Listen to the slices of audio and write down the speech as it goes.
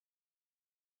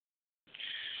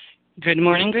Good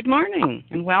morning,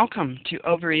 and welcome to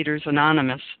Overeaters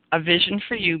Anonymous, a Vision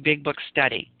for You Big Book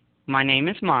Study. My name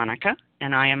is Monica,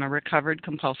 and I am a recovered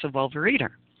compulsive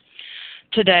overeater.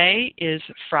 Today is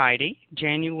Friday,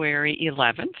 January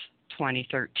 11th,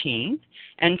 2013,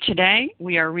 and today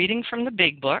we are reading from the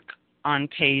Big Book on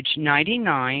page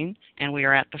 99, and we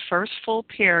are at the first full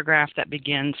paragraph that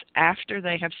begins, "After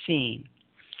they have seen."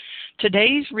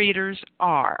 Today's readers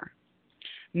are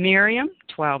Miriam,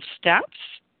 12 Steps,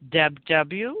 Deb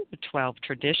W., the 12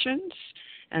 Traditions,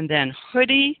 and then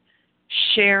Hoodie,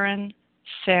 Sharon,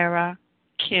 Sarah,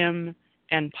 Kim,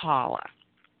 and Paula.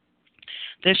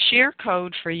 The share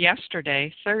code for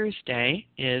yesterday, Thursday,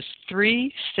 is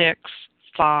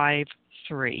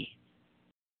 3653.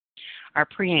 Our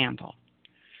preamble.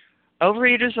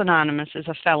 Overeaters Anonymous is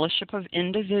a fellowship of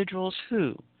individuals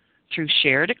who, through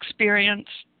shared experience,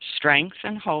 strength,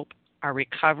 and hope, are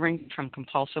recovering from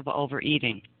compulsive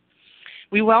overeating.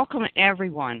 We welcome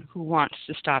everyone who wants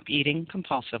to stop eating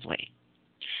compulsively.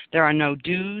 There are no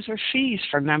dues or fees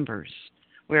for members.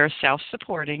 We are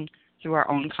self-supporting through our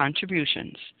own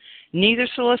contributions, neither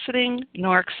soliciting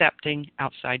nor accepting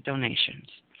outside donations.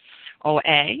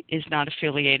 OA is not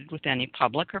affiliated with any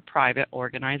public or private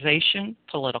organization,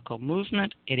 political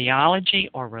movement, ideology,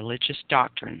 or religious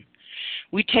doctrine.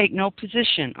 We take no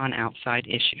position on outside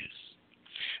issues.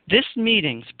 This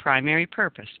meeting's primary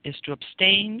purpose is to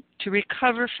abstain, to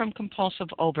recover from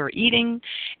compulsive overeating,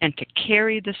 and to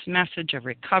carry this message of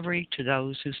recovery to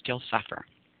those who still suffer.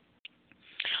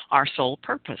 Our sole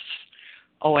purpose.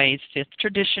 OA's fifth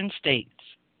tradition states,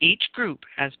 each group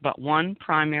has but one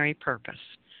primary purpose,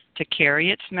 to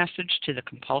carry its message to the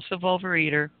compulsive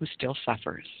overeater who still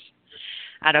suffers.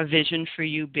 At a Vision for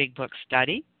You Big Book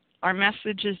Study, our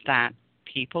message is that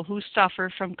people who suffer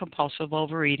from compulsive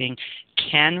overeating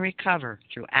can recover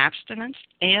through abstinence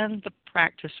and the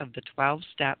practice of the 12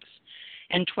 steps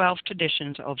and 12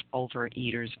 traditions of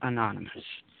Overeaters Anonymous.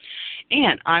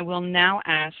 And I will now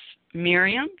ask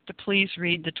Miriam to please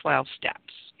read the 12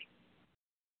 steps.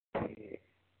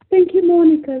 Thank you,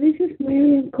 Monica. This is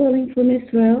Miriam calling from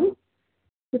Israel.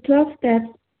 The 12 steps.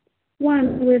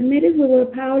 1. We admitted we were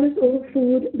powerless over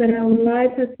food, that our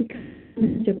life has become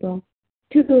miserable.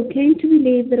 2. Came to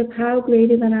believe that a power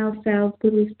greater than ourselves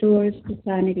could restore us to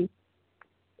sanity.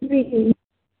 3.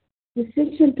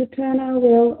 Decision to turn our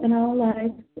will and our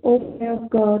lives over of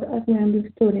God as we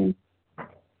understood Him.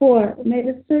 4. Made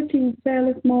a searching,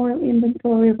 fearless moral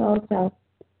inventory of ourselves.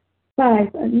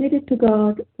 5. Admitted to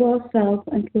God, to ourselves,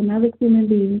 and to another human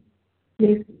being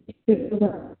this of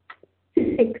us.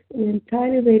 6. We're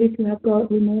entirely ready to have God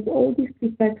remove all these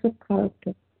defects of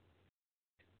character.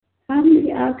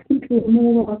 Humbly asked Him to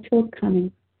remove our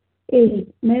shortcomings.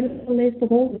 8. Made a list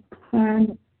of all the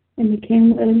harm and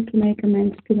became willing to make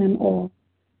amends to them all.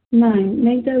 9.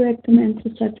 Make direct amends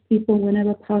to such people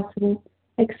whenever possible,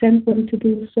 except when to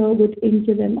do so would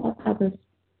injure them or others.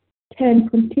 10.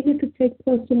 Continue to take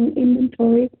personal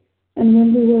inventory, and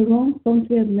when we were wrong,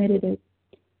 promptly admitted it.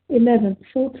 11.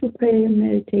 Sought through prayer and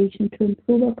meditation to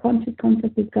improve our conscious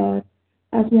contact with God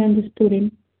as we understood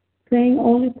Him, praying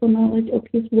only for knowledge of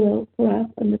His will for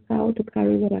us and the power to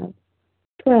carry it out.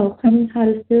 12. Having had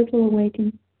a spiritual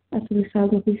awakening as a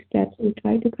result of these steps, we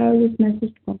try to carry this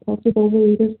message to compulsive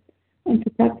overeaters and to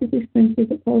practice these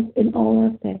principles in all our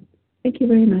affairs. Thank you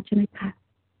very much, and I pass.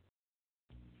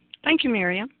 Thank you,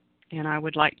 Miriam. And I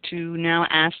would like to now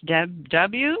ask Deb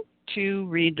W. to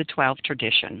read the 12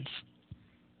 traditions.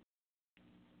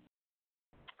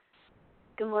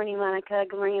 Good morning, Monica.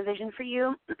 Good morning, A Vision for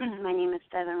You. My name is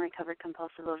Deb. I'm a recovered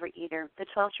compulsive overeater. The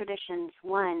 12 traditions.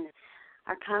 1.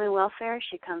 Our common welfare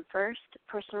should come first.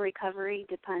 Personal recovery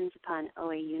depends upon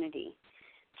OA unity.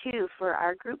 2. For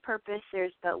our group purpose, there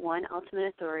is but one ultimate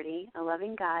authority, a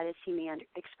loving God as He may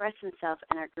express Himself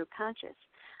in our group conscious.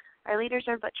 Our leaders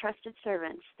are but trusted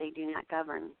servants. They do not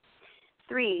govern.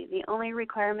 3. The only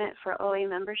requirement for OA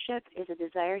membership is a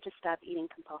desire to stop eating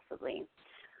compulsively.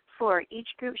 4.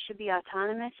 Each group should be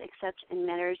autonomous except in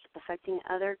matters affecting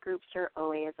other groups or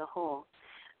OA as a whole.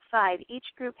 5.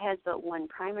 Each group has but one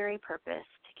primary purpose,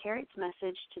 to carry its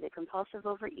message to the compulsive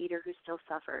overeater who still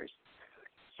suffers.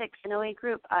 6. An OA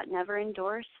group ought never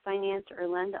endorse, finance, or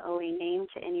lend the OA name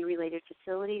to any related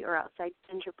facility or outside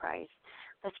enterprise,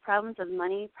 lest problems of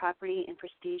money, property, and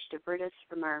prestige divert us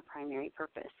from our primary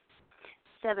purpose.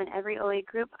 7. Every OA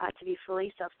group ought to be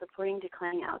fully self-supporting,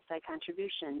 declining outside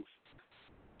contributions.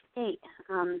 8.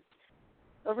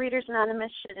 Overeaters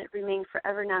Anonymous should remain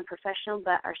forever non-professional,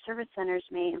 but our service centers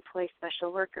may employ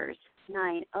special workers.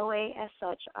 9. OA as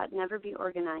such ought never be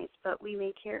organized, but we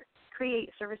may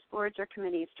create service boards or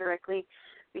committees directly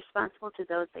responsible to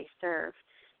those they serve.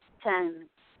 10.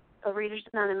 Overeaters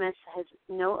Anonymous has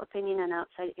no opinion on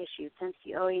outside issues, since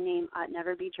the OA name ought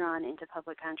never be drawn into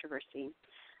public controversy.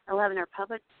 11, our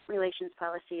public relations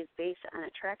policy is based on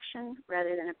attraction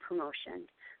rather than a promotion.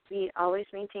 We always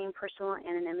maintain personal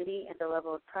anonymity at the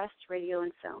level of press, radio,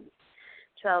 and film.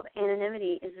 12,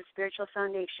 anonymity is the spiritual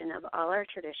foundation of all our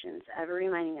traditions, ever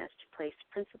reminding us to place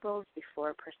principles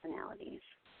before personalities.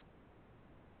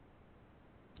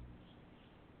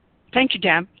 Thank you,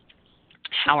 Deb.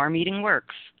 How our meeting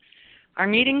works. Our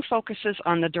meeting focuses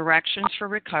on the directions for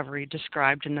recovery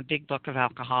described in the Big Book of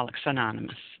Alcoholics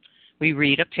Anonymous. We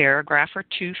read a paragraph or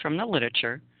two from the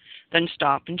literature, then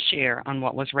stop and share on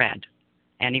what was read.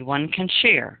 Anyone can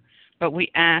share, but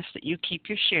we ask that you keep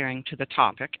your sharing to the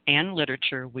topic and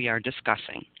literature we are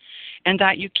discussing, and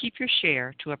that you keep your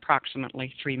share to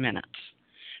approximately 3 minutes.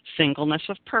 Singleness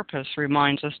of purpose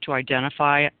reminds us to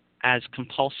identify as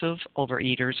compulsive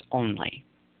overeaters only.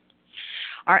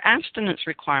 Our abstinence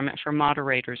requirement for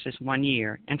moderators is 1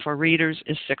 year, and for readers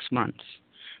is 6 months.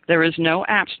 There is no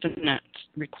abstinence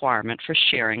requirement for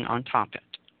sharing on topic.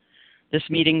 This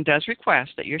meeting does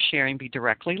request that your sharing be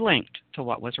directly linked to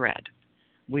what was read.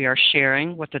 We are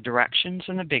sharing what the directions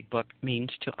in the Big Book means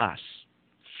to us.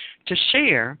 To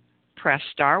share, press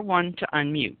 *1 to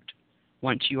unmute.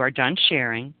 Once you are done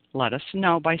sharing, let us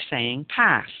know by saying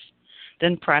pass.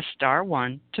 Then press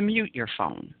 *1 to mute your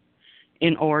phone.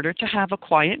 In order to have a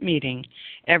quiet meeting,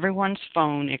 everyone's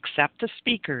phone except the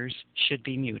speaker's should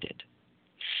be muted.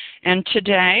 And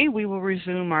today we will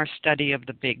resume our study of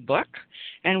the Big Book,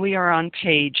 and we are on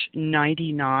page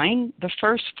 99, the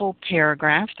first full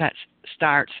paragraph that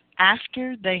starts,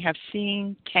 after they have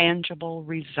seen tangible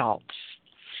results.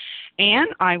 And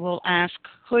I will ask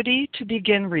Hoodie to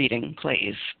begin reading,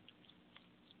 please.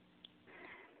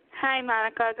 Hi,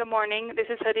 Monica. Good morning. This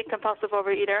is Hoodie, compulsive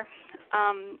overeater.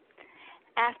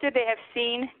 After they have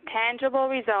seen tangible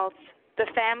results, the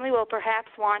family will perhaps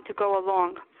want to go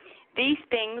along. These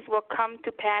things will come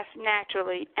to pass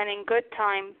naturally and in good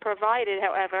time, provided,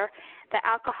 however, the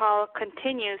alcoholic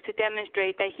continues to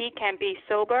demonstrate that he can be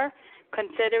sober,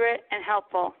 considerate, and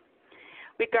helpful,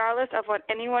 regardless of what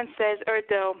anyone says or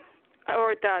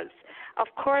does. Of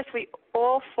course, we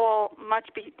all fall much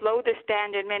below the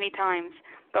standard many times,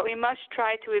 but we must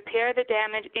try to repair the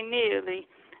damage immediately,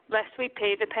 lest we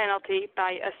pay the penalty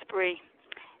by a spree.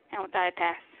 And with that, I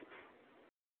pass.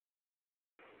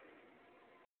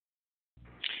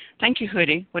 Thank you,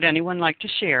 Hoodie. Would anyone like to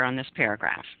share on this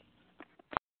paragraph?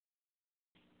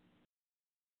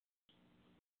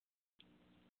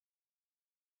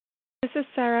 This is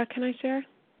Sarah. Can I share?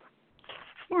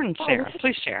 Morning, Sarah.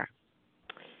 Please share.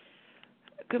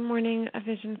 Good morning, A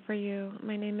Vision for You.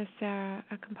 My name is Sarah,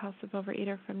 a compulsive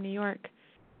overeater from New York.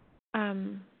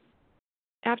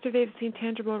 After they've seen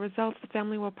tangible results, the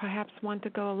family will perhaps want to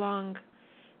go along.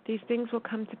 These things will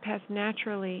come to pass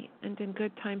naturally and in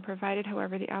good time, provided,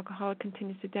 however, the alcoholic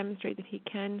continues to demonstrate that he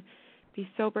can be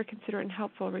sober, considerate, and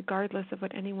helpful, regardless of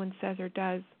what anyone says or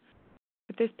does.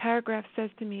 What this paragraph says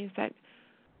to me is that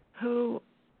who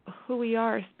we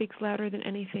are speaks louder than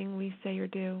anything we say or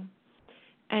do.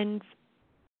 And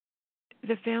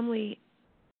the family,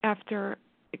 after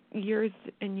years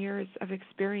and years of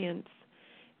experience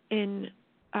in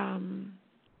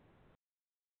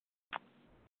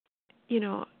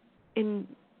in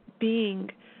being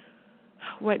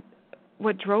what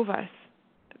drove us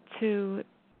to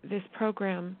this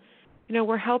program,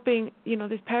 we're helping.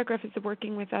 This paragraph is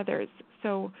working with others,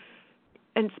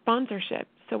 and sponsorship.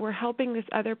 So we're helping this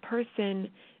other person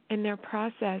in their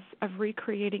process of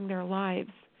recreating their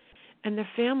lives, and the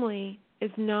family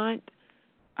is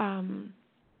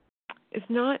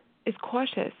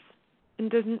cautious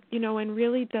and doesn't, and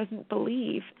really doesn't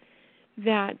believe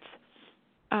that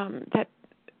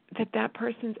that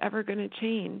person's ever going to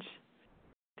change.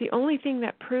 The only thing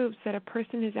that proves that a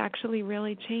person is actually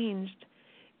really changed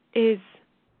is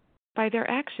by their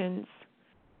actions.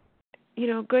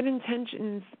 Good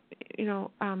intentions,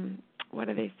 what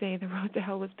do they say? The road to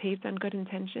hell was paved on good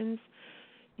intentions.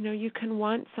 You can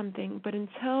want something, but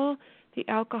until the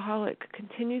alcoholic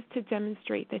continues to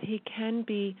demonstrate that he can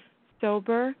be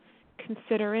sober,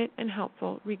 considerate, and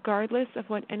helpful, regardless of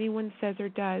what anyone says or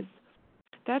does,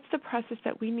 that's the process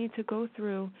that we need to go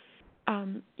through,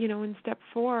 in step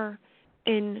 4,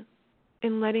 in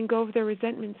letting go of their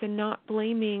resentments and not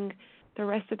blaming the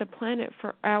rest of the planet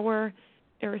for our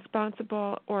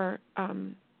irresponsible or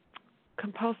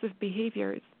compulsive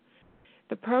behaviors.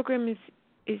 The program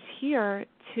is here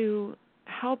to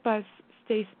help us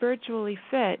stay spiritually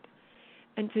fit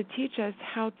and to teach us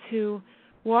how to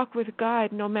walk with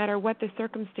God no matter what the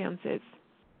circumstances.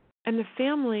 And the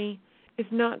family is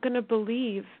not going to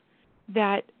believe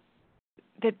that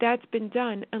that's been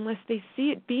done unless they see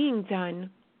it being done,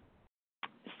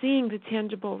 seeing the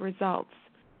tangible results.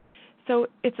 So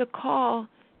it's a call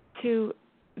to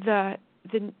the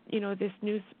this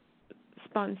new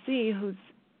sponsee who's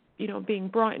being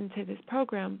brought into this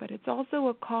program, but it's also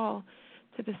a call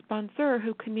to the sponsor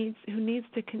who needs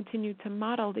to continue to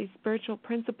model these spiritual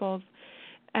principles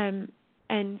and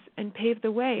pave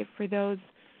the way for those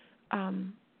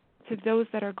to those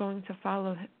that are going to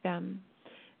follow them.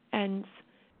 And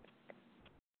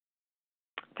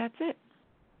that's it.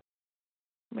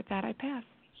 With that, I pass.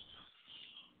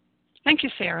 Thank you,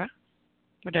 Sarah.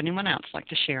 Would anyone else like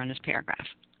to share in this paragraph?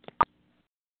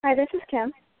 Hi, this is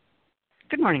Kim.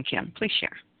 Good morning, Kim. Please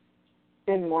share.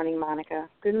 Good morning, Monica.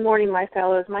 Good morning, my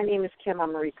fellows. My name is Kim.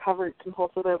 I'm a recovered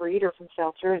compulsive overeater from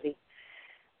South Jersey.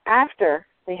 After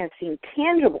they have seen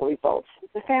tangible results,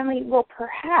 the family will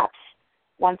perhaps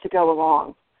want to go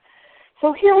along.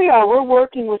 So here we are. We're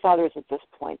working with others at this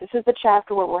point. This is the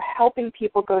chapter where we're helping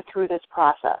people go through this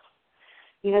process.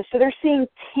 So they're seeing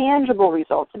tangible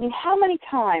results. I mean, how many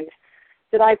times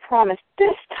did I promise,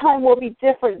 this time will be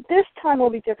different, this time will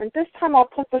be different, this time I'll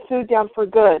put the food down for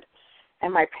good?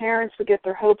 And my parents would get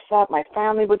their hopes up, my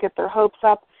family would get their hopes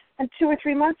up, and 2 or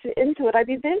 3 months into it, I'd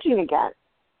be binging again.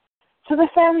 So the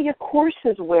family, of course,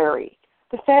 is wary.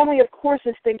 The family, of course,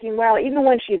 is thinking, well, even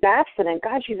when she's abstinent,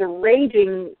 God, she's a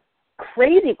raging,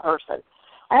 crazy person.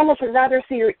 I almost would rather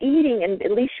see her eating, and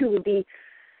at least she would be,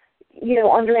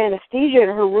 under anesthesia in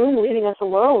her room leaving us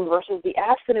alone versus the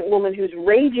abstinent woman who's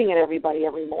raging at everybody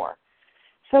every more.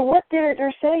 So what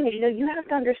they're saying is, you have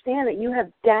to understand that you have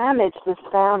damaged this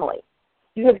family.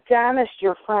 You have damaged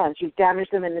your friends. You've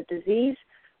damaged them in the disease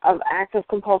of active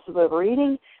compulsive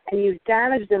overeating, and you've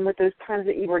damaged them with those times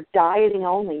that you were dieting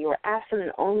only, you were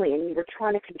abstinent only, and you were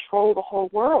trying to control the whole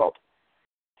world.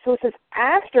 So it says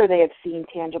after they have seen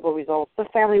tangible results, the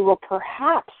family will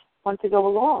perhaps want to go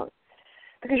along,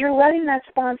 because you're letting that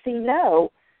sponsee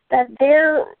know that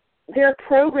their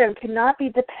program cannot be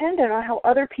dependent on how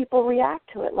other people react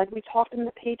to it, like we talked in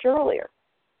the page earlier.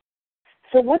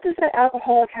 So what does that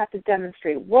alcoholic have to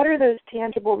demonstrate? What are those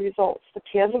tangible results? The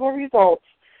tangible results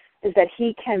is that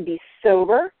he can be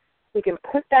sober, he can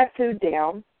put that food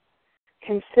down,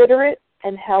 considerate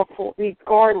and helpful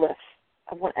regardless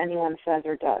of what anyone says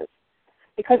or does.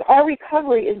 Because our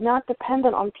recovery is not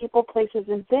dependent on people, places,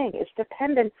 and things. It's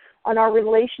dependent on our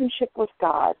relationship with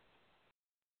God.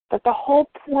 But the whole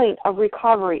point of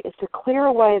recovery is to clear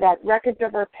away that wreckage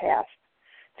of our past,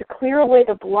 to clear away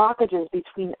the blockages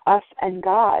between us and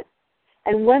God.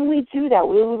 And when we do that,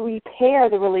 we will repair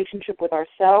the relationship with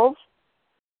ourselves,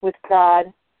 with God,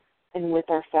 and with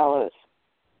our fellows.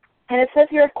 And it says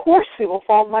here, of course, we will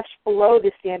fall much below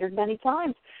the standard many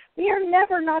times. We are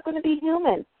never not going to be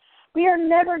human. We are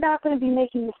never not going to be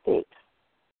making mistakes.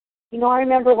 I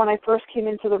remember when I first came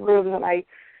into the room and I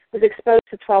was exposed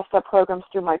to 12-step programs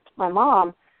through my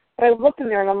mom, but I looked in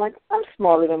there and I'm like, I'm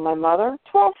smarter than my mother.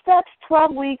 12 steps,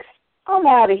 12 weeks, I'm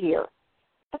out of here.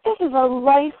 But this is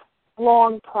a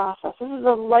lifelong process. This is a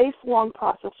lifelong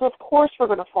process. So of course we're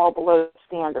going to fall below the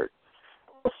standard.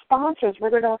 The sponsors, we're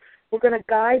going to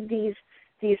guide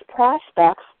these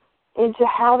prospects into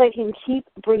how they can keep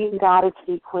bringing God into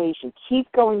the equation, keep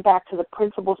going back to the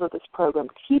principles of this program,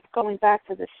 keep going back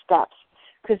to the steps,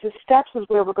 because the steps is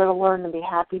where we're going to learn to be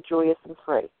happy, joyous, and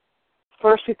free.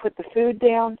 First we put the food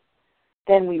down,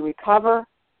 then we recover,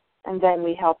 and then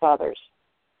we help others.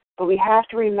 But we have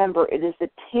to remember it is the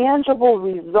tangible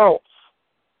results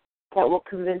that will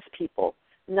convince people,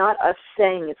 not us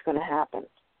saying it's going to happen.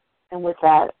 And with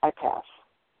that, I pass.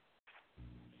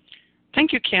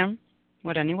 Thank you, Kim.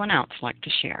 Would anyone else like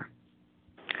to share?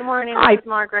 Good morning. Hi. This is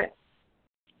Margaret.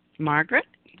 Margaret?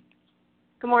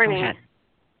 Good morning. Go ahead.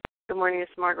 Good morning.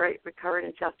 It's Margaret, recovered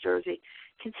in South Jersey.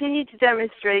 Continue to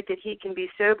demonstrate that he can be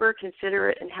sober,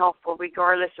 considerate, and helpful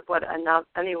regardless of what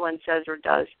anyone says or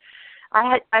does.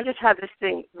 I just have this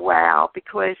thing, wow,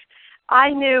 because I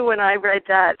knew when I read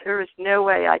that there was no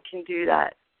way I can do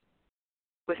that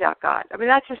without God. I mean,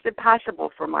 that's just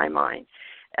impossible for my mind.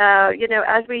 As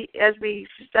we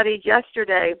studied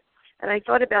yesterday, and I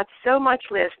thought about so much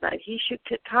last night, he should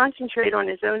concentrate on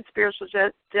his own spiritual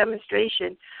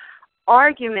demonstration.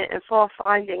 Argument and fault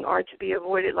finding are to be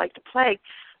avoided like the plague.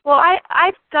 Well,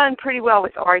 I've done pretty well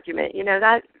with argument.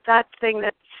 That thing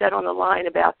that's said on the line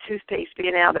about toothpaste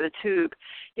being out of the tube,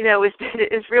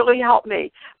 it's really helped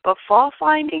me. But fault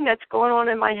finding that's going on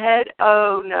in my head,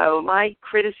 oh no, my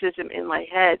criticism in my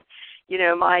head,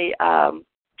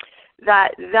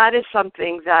 that is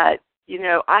something that,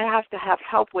 I have to have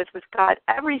help with God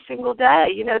every single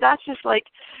day. That's just like,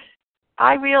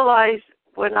 I realized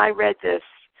when I read this,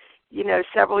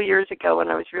 several years ago when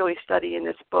I was really studying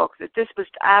this book, that this was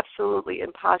absolutely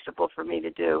impossible for me to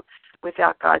do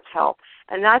without God's help.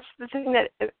 And that's the thing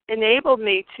that enabled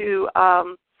me to,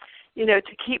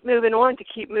 to keep moving on,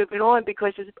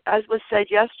 because as was said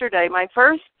yesterday, my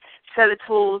first set of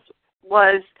tools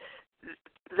was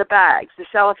the bags, the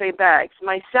cellophane bags.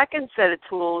 My second set of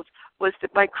tools was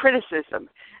my criticism.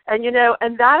 And,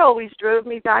 and that always drove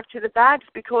me back to the bags,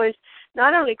 because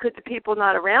not only could the people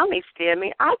not around me stand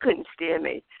me, I couldn't stand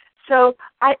me. So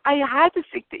I had to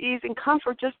seek the ease and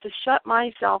comfort just to shut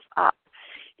myself up.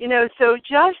 So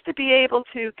just to be able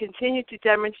to continue to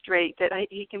demonstrate that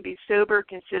he can be sober,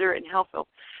 considerate, and helpful,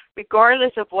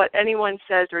 regardless of what anyone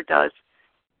says or does,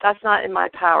 that's not in my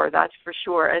power, that's for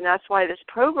sure. And that's why this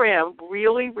program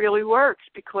really, really works,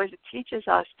 because it teaches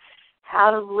us how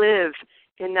to live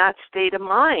in that state of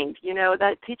mind.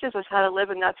 That teaches us how to live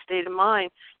in that state of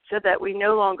mind so that we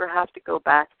no longer have to go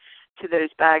back to those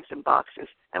bags and boxes.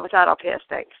 And with that, I'll pass.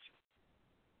 Thanks.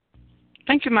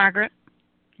 Thank you, Margaret.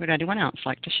 Would anyone else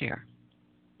like to share?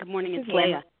 Good morning, it's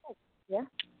Leah. Yeah.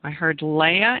 I heard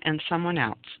Leah and someone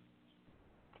else.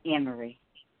 Anne-Marie.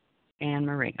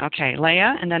 Anne-Marie. Okay,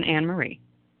 Leah and then Anne-Marie.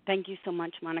 Thank you so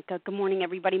much, Monica. Good morning,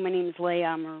 everybody. My name is Leah.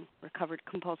 I'm a recovered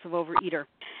compulsive overeater.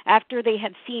 After they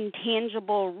had seen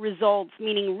tangible results,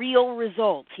 meaning real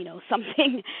results,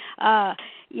 something,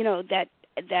 that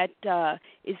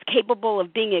is capable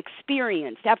of being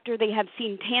experienced. After they have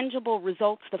seen tangible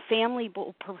results, the family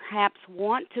will perhaps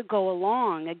want to go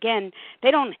along. Again,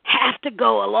 they don't have to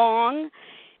go along.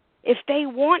 If they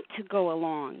want to go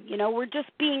along, we're just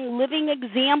being living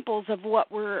examples of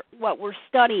what we're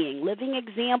studying, living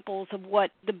examples of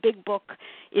what the big book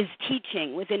is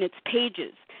teaching within its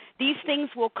pages. These things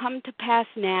will come to pass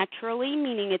naturally,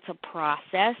 meaning it's a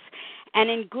process,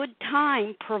 and in good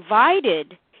time,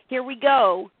 provided. Here we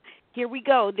go.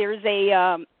 There's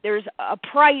a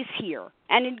price here,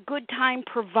 and in good time,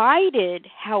 provided,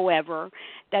 however,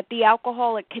 that the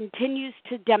alcoholic continues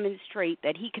to demonstrate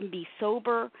that he can be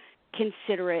sober,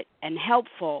 considerate, and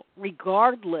helpful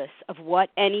regardless of what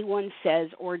anyone says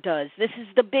or does. This is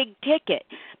the big ticket,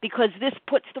 because this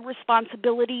puts the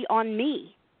responsibility on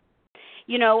me.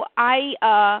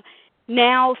 I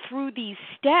now through these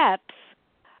steps,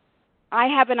 I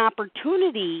have an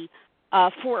opportunity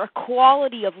for a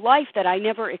quality of life that I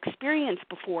never experienced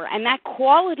before, and that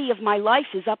quality of my life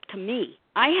is up to me.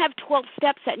 I have 12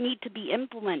 steps that need to be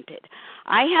implemented.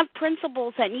 I have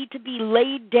principles that need to be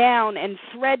laid down and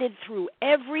threaded through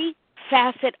every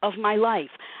facet of my life.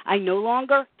 I no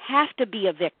longer have to be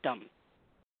a victim.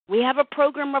 We have a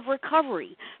program of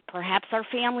recovery. Perhaps our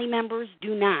family members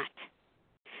do not.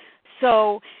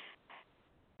 So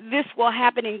this will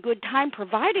happen in good time,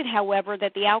 provided, however,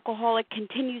 that the alcoholic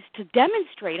continues to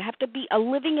demonstrate. I have to be a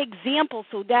living example,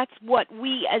 so that's what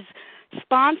we as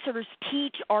sponsors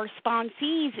teach our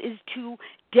sponsees, is to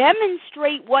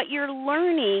demonstrate what you're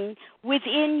learning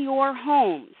within your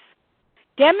homes.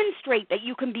 Demonstrate that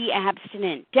you can be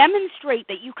abstinent. Demonstrate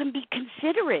that you can be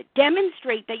considerate.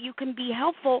 Demonstrate that you can be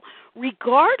helpful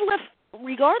regardless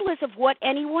of what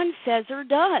anyone says or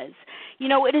does.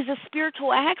 It is a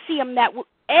spiritual axiom that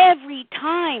every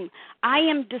time I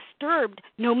am disturbed,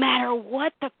 no matter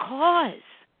what the cause,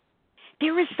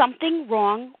 there is something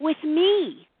wrong with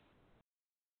me.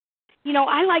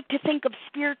 I like to think of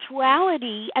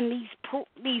spirituality and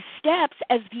these steps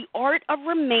as the art of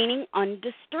remaining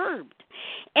undisturbed.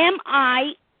 Am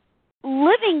I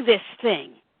living this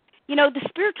thing? The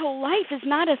spiritual life is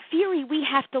not a theory. We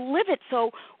have to live it.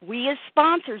 So we as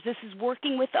sponsors, this is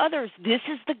working with others. This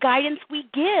is the guidance we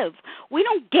give. We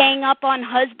don't gang up on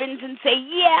husbands and say,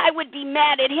 yeah, I would be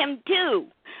mad at him too.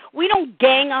 We don't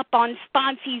gang up on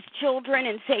sponsees' children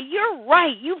and say, you're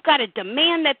right, you've got to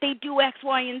demand that they do X,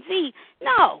 Y, and Z.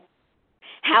 No.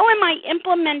 How am I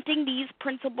implementing these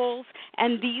principles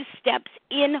and these steps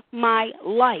in my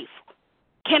life?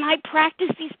 Can I practice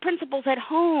these principles at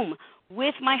home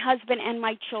with my husband and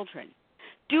my children?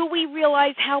 Do we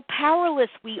realize how powerless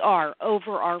we are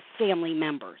over our family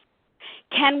members?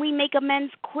 Can we make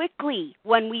amends quickly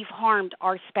when we've harmed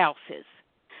our spouses?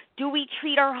 Do we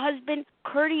treat our husband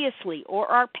courteously, or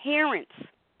our parents?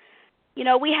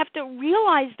 We have to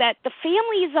realize that the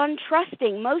family is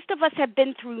untrusting. Most of us have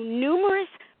been through numerous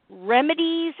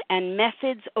remedies and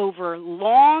methods over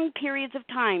long periods of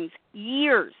time,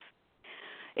 years.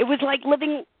 It was like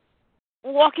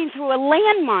walking through a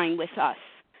landmine with us.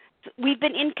 We've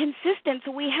been inconsistent,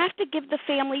 so we have to give the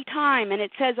family time. And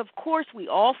it says, of course, we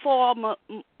all fall,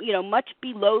 much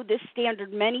below this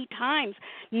standard many times.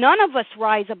 None of us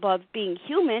rise above being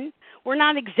human. We're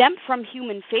not exempt from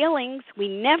human failings. We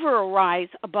never rise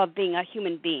above being a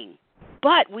human being.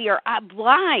 But we are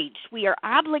obliged, we are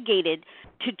obligated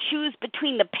to choose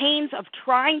between the pains of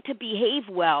trying to behave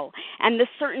well and the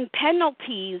certain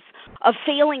penalties of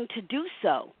failing to do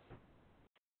so.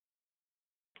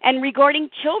 And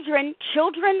regarding children,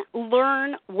 children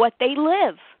learn what they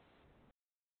live.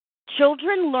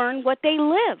 Children learn what they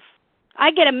live. I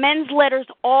get amends letters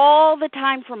all the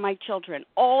time from my children,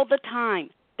 all the time.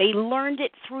 They learned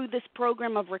it through this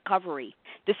program of recovery.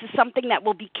 This is something that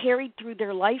will be carried through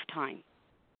their lifetime.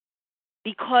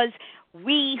 Because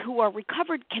we who are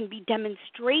recovered can be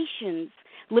demonstrations,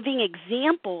 living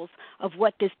examples of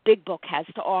what this big book has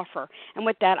to offer. And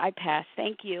with that, I pass.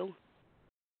 Thank you.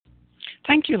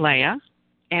 Thank you, Leah.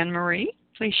 Anne-Marie,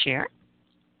 please share.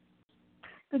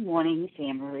 Good morning, it's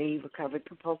Anne-Marie, recovered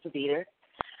compulsive eater.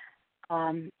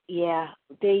 Perhaps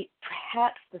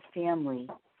the family,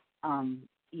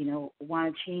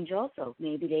 want to change also.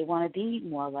 Maybe they want to be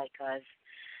more like us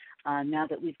now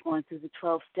that we've gone through the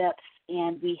 12 steps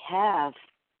and we have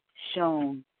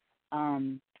shown,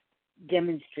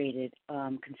 demonstrated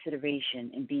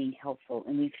consideration and being helpful,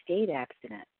 and we've stayed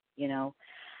abstinent,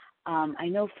 I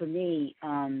know for me,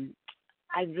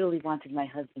 I really wanted my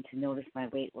husband to notice my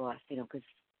weight loss, because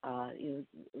it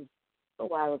was a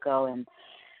while ago, and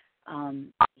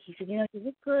he said, you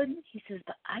look good. He says,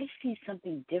 but I see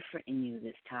something different in you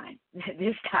this time.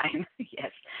 This time,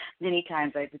 yes. Many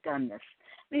times I've done this.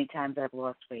 Many times I've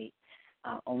lost weight,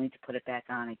 only to put it back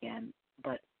on again.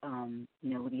 But,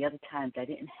 the other times I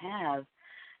didn't have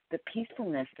the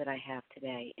peacefulness that I have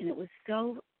today. And it was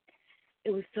so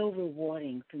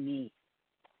rewarding for me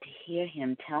to hear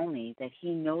him tell me that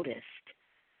he noticed,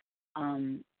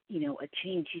 a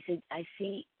change. He said, I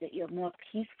see that you're more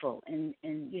peaceful and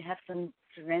you have some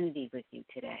serenity with you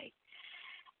today.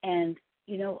 And,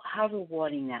 how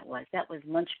rewarding that was. That was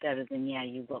much better than,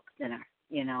 you look thinner.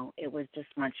 It was just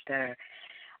much better.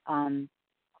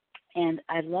 And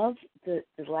I love the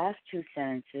last two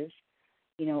sentences.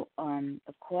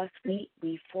 Of course,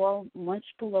 we fall much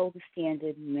below the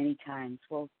standard many times.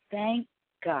 Well, thank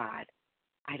God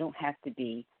I don't have to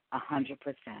be 100%.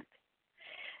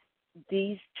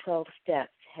 These 12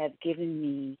 steps have given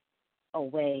me a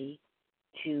way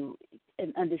to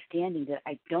an understanding that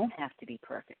I don't have to be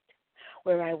perfect.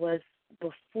 Where I was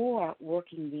before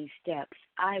working these steps,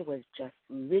 I was just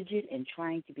rigid and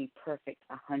trying to be perfect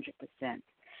 100%.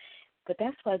 But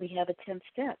that's why we have a 10th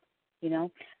step,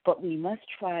 But we must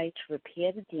try to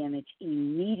repair the damage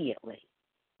immediately,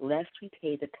 lest we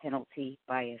pay the penalty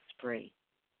by a spree.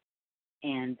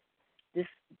 And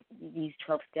these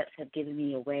 12 steps have given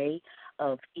me a way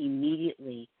of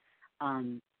immediately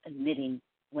admitting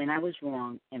when I was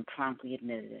wrong and promptly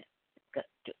admitted it.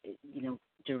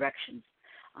 Directions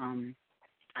on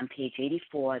page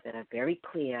 84 that are very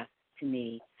clear to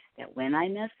me that when I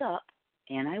mess up,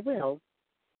 and I will,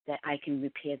 that I can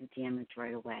repair the damage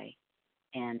right away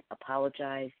and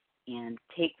apologize and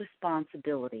take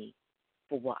responsibility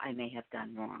for what I may have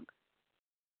done wrong.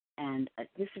 And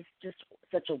this is just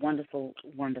such a wonderful,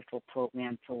 wonderful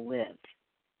program to live,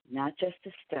 not just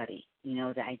to study.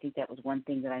 That I think that was one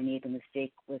thing that I made a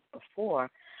mistake with before.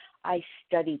 I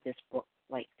studied this book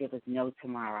like there was no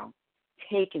tomorrow,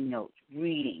 taking notes,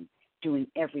 reading, doing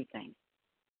everything.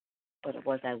 But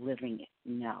was I living it?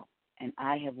 No. And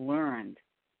I have learned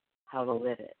how to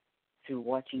live it through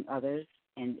watching others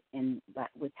and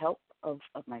with help of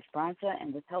my sponsor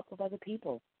and with help of other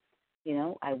people.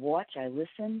 I watch, I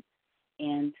listen,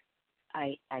 and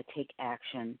I take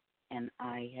action, and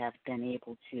I have been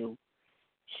able to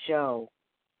show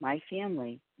my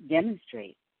family,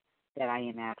 demonstrate that I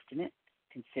am abstinent,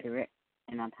 considerate,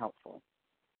 and I'm helpful.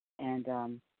 And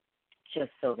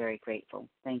just so very grateful.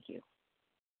 Thank you.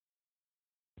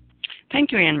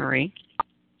 Thank you, Anne-Marie.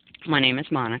 My name is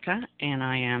Monica, and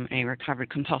I am a recovered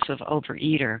compulsive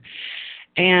overeater.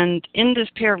 And in this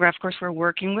paragraph, of course, we're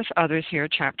working with others here,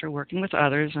 chapter working with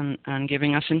others and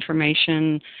giving us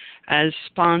information as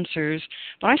sponsors.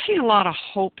 But I see a lot of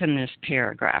hope in this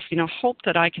paragraph, hope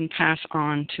that I can pass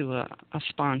on to a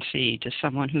sponsee, to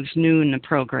someone who's new in the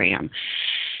program.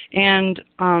 And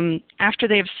after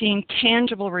they've seen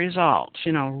tangible results,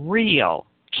 real,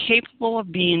 capable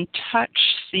of being touched,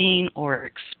 seen, or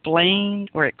explained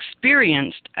or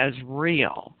experienced as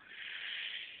real.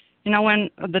 When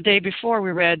the day before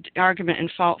we read argument and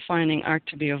fault-finding are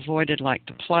to be avoided like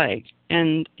the plague.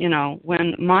 And,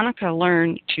 when Monica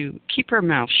learned to keep her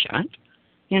mouth shut,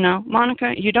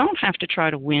 Monica, you don't have to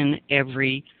try to win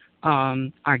every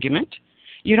argument.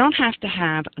 You don't have to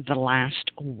have the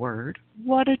last word.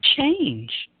 What a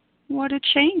change. What a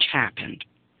change happened.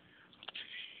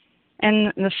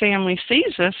 And the family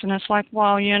sees this, and it's like,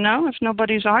 well, if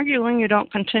nobody's arguing, you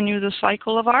don't continue the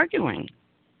cycle of arguing.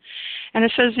 And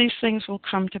it says these things will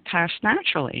come to pass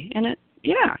naturally. And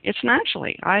it's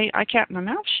naturally. I kept my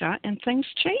mouth shut, and things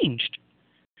changed.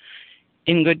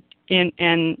 And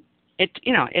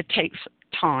it takes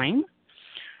time,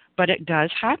 but it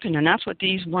does happen. And that's what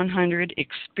these 100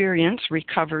 experienced,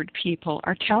 recovered people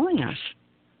are telling us,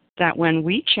 that when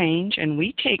we change and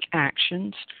we take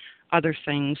actions, other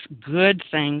things, good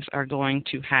things are going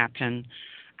to happen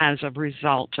as a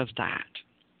result of that.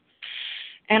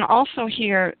 And also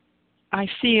here, I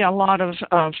see a lot of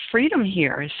freedom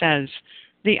here. It says,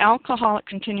 the alcoholic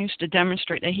continues to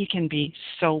demonstrate that he can be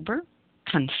sober,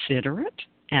 considerate,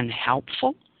 and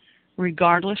helpful,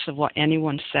 regardless of what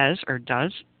anyone says or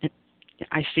does.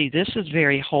 I see this as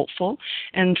very hopeful,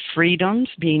 and freedoms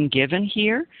being given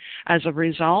here as a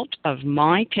result of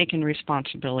my taking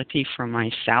responsibility for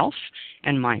myself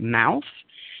and my mouth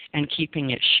and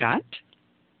keeping it shut,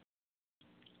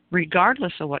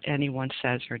 regardless of what anyone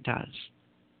says or does.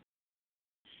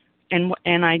 And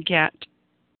I get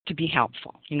to be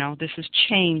helpful. This has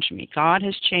changed me. God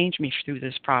has changed me through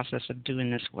this process of doing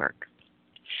this work.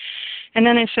 And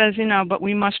then it says, but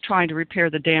we must try to repair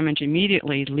the damage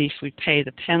immediately, lest we pay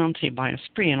the penalty by a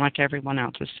spree. And like everyone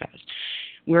else says,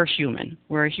 we're human.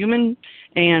 We're a human,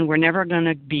 and we're never going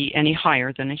to be any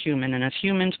higher than a human. And as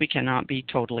humans, we cannot be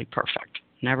totally perfect.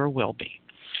 Never will be.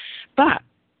 But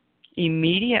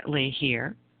immediately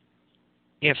here,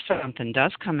 if something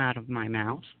does come out of my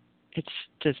mouth, it's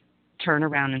to turn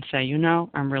around and say,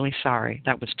 I'm really sorry.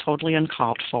 That was totally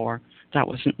uncalled for. That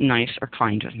wasn't nice or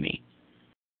kind of me.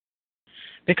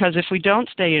 Because if we don't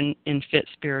stay in fit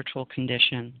spiritual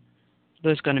condition,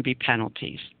 there's going to be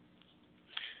penalties.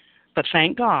 But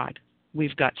thank God,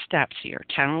 we've got steps here,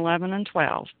 10, 11, and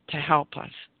 12, to help us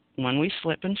when we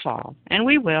slip and fall, and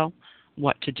we will,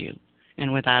 what to do.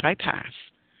 And with that, I pass.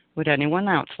 Would anyone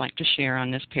else like to share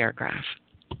on this paragraph?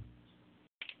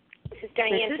 This is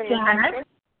Diane from New Hampshire.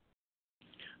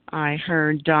 I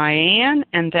heard Diane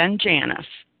and then Janice.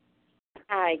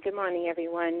 Hi, good morning,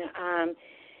 everyone.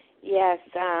 Yes,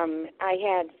 I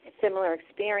had similar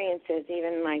experiences,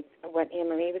 even like what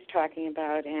Anne-Marie was talking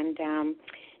about. And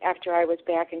after I was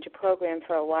back into program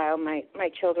for a while, my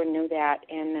children knew that.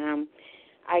 And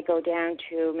I go down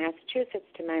to Massachusetts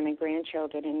to my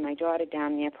grandchildren, and my daughter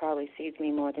down there probably sees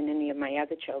me more than any of my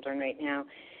other children right now.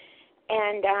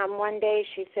 And one day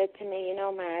she said to me,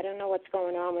 Ma, I don't know what's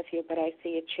going on with you, but I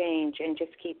see a change, and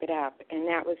just keep it up. And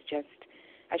that was just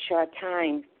a short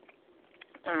time.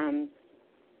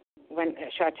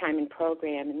 A short time in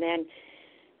program, and then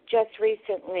just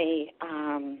recently,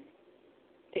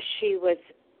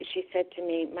 she said to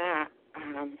me, Ma,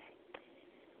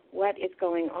 what is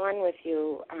going on with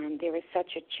you? There is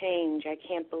such a change. I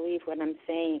can't believe what I'm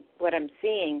seeing.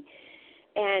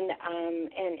 And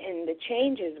the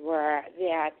changes were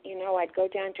that, I'd go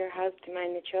down to her house to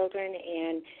mind the children,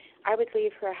 and I would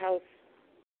leave her house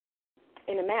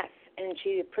in a mess. And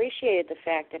she appreciated the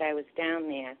fact that I was down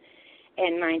there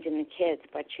and minding the kids,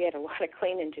 but she had a lot of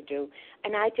cleaning to do,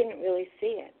 and I didn't really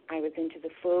see it. I was into the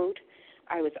food.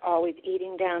 I was always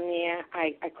eating down there.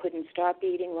 I couldn't stop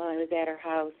eating while I was at her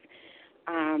house,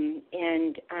 and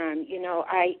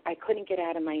I couldn't get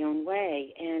out of my own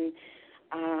way, and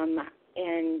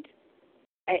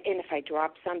if I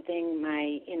dropped something,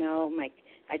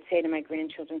 I'd say to my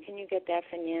grandchildren, "Can you get that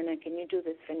for Nana? Can you do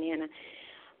this for Nana?"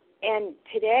 And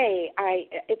today,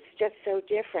 it's just so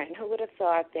different. Who would have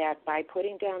thought that by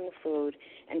putting down the food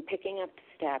and picking up the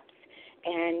steps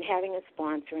and having a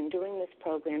sponsor and doing this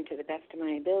program to the best of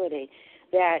my ability,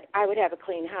 that I would have a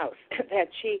clean house.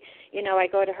 That she, I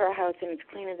go to her house and it's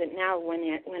cleaner than now when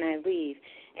I leave.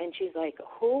 And she's like,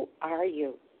 "Who are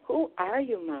you? Who are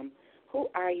you, Mom?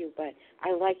 Who are you? But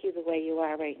I like you the way you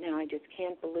are right now. I just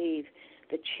can't believe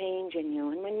the change in you."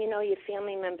 And when, your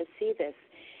family members see this,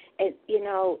 it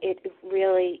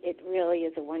really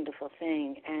is a wonderful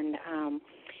thing, and I'm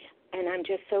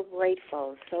just so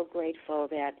grateful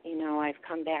that I've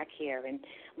come back here and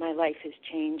my life is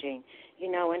changing,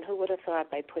 and who would have thought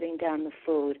by putting down the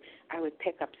food I would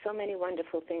pick up so many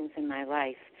wonderful things in my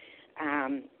life,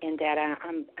 and that I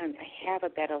have a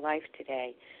better life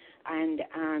today, and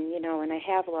and I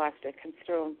have lost a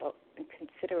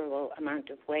considerable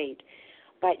amount of weight.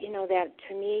 But, that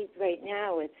to me right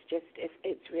now,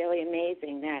 it's really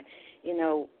amazing that,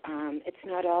 it's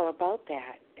not all about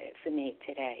that for me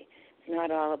today. It's not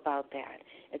all about that.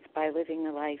 It's by living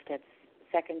a life that's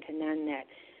second to none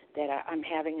that I'm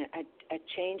having a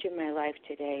change in my life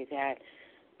today that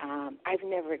I've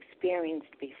never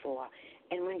experienced before.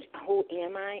 And who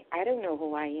am I? I don't know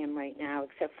who I am right now,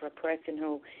 except for a person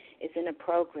who is in a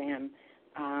program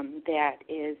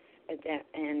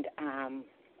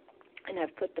and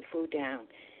I've put the food down,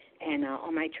 and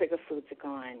all my trigger foods are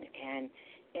gone, and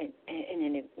it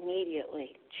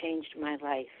immediately changed my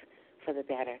life for the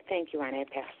better. Thank you, Anna. I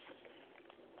pass.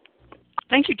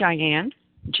 Thank you, Diane.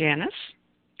 Janice,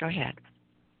 go ahead.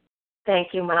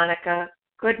 Thank you, Monica.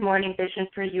 Good morning, Vision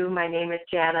for You. My name is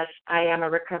Janice. I am a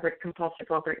recovered compulsive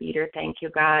overeater. Thank you,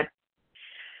 God.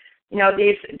 You know,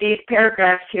 these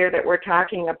paragraphs here that we're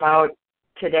talking about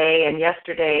today and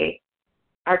yesterday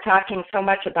are talking so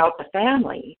much about the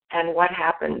family and what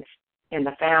happens in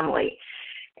the family.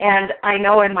 And I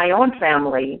know in my own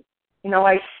family, you know,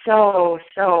 I so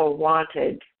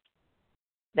wanted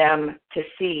them to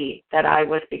see that I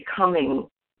was becoming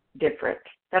different,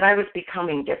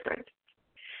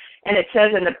 And it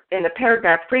says in the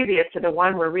paragraph previous to the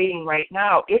one we're reading right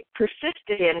now, it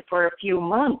persisted in for a few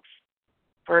months.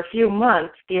 For a few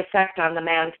months, the effect on the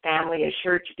man's family is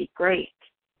sure to be great.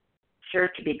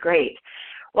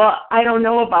 Well, I don't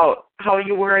know about how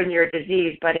you were in your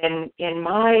disease, but in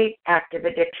my active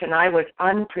addiction, I was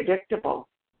unpredictable.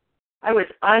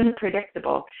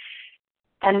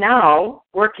 And now,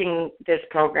 working this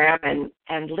program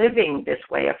and living this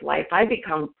way of life, I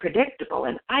become predictable.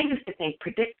 And I used to think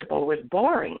predictable was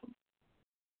boring.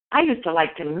 I used to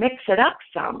like to mix it up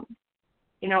some.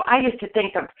 You know, I used to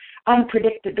think of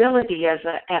unpredictability as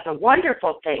a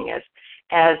wonderful thing,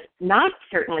 as not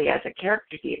certainly as a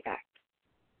character defect.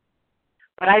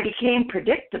 But I became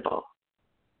predictable.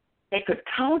 They could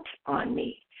count on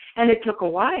me. And it took a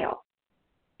while.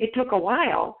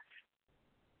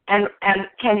 And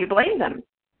can you blame them?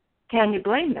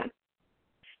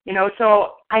 You know,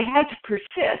 so I had to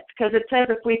persist, because it says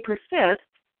if we persist,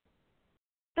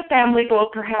 the family will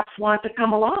perhaps want to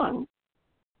come along.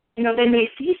 You know, they may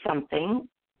see something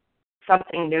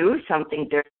new, something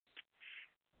different.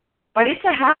 But it's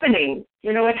a happening.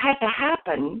 You know, it had to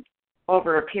happen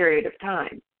over a period of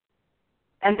time.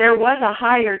 And there was a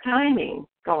higher timing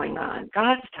going on,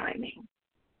 God's timing,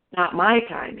 not my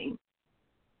timing.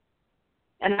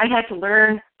 And I had to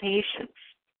learn patience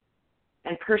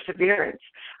and perseverance.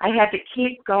 I had to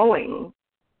keep going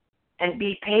and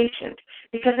be patient,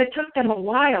 because it took them a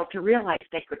while to realize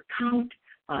they could count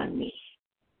on me.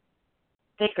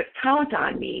 They could count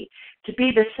on me to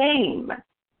be the same,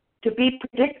 to be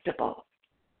predictable,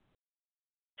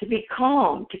 to be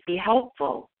calm, to be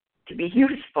helpful, to be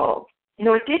useful. You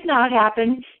know, it did not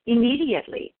happen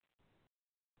immediately.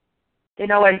 You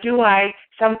know, and do I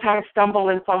sometimes stumble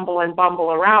and fumble and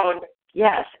bumble around?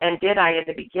 Yes. And did I in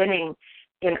the beginning,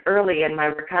 early in my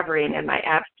recovery and in my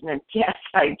abstinence? Yes,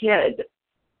 I did.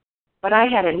 But I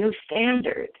had a new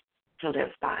standard to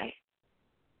live by.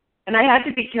 And I had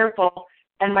to be careful,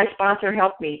 and my sponsor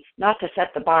helped me not to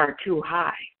set the bar too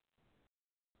high.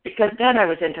 Because then I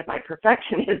was into my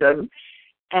perfectionism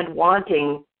and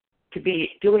wanting to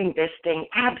be doing this thing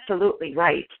absolutely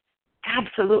right,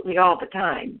 absolutely all the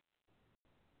time.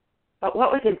 But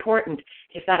what was important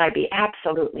is that I be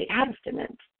absolutely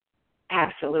abstinent,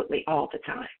 absolutely all the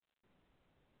time,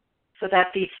 so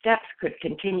that these steps could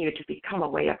continue to become a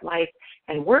way of life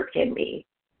and work in me.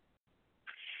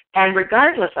 And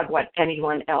regardless of what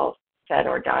anyone else said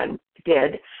or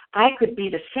did, I could be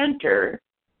the center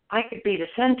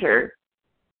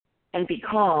and be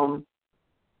calm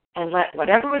and let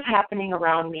whatever was happening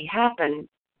around me happen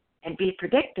and be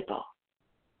predictable.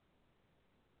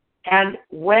 And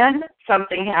when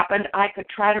something happened, I could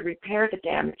try to repair the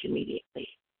damage immediately.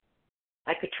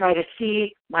 I could try to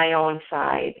see my own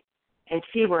side and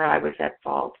see where I was at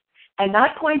fault, and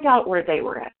not point out where they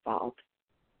were at fault,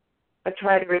 but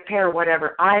try to repair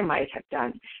whatever I might have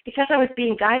done, because I was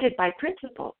being guided by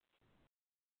principle.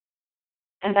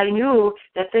 And I knew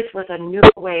that this was a new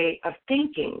way of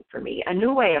thinking for me, a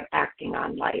new way of acting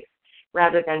on life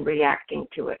rather than reacting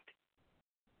to it.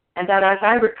 And that as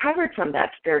I recovered from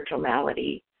that spiritual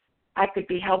malady, I could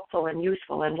be helpful and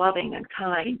useful and loving and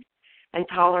kind and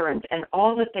tolerant and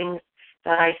all the things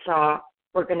that I saw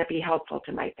were going to be helpful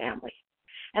to my family.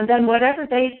 And then whatever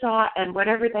they saw and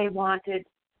whatever they wanted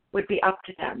would be up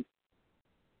to them.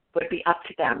 But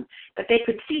they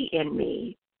could see in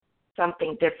me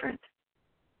something different,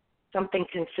 something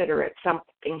considerate,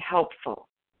 something helpful,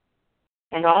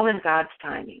 and all in God's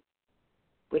timing,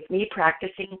 with me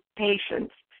practicing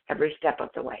patience every step of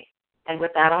the way. And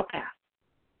with that, I'll pass.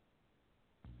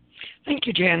 Thank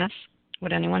you, Janice.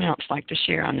 Would anyone else like to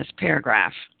share on this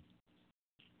paragraph?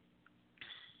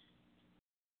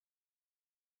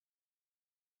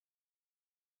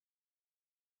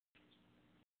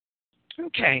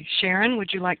 Okay, Sharon,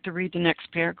 would you like to read the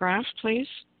next paragraph, please?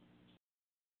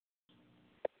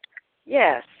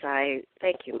 Yes, I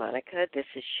thank you, Monica. This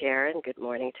is Sharon. Good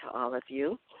morning to all of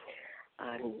you.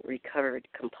 I'm recovered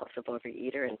compulsive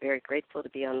overeater and very grateful to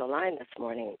be on the line this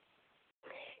morning.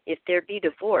 If there be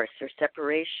divorce or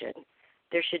separation,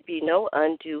 there should be no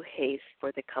undue haste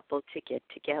for the couple to get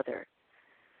together.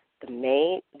 The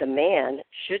man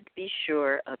should be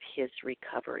sure of his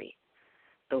recovery.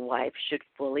 The wife should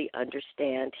fully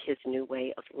understand his new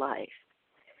way of life.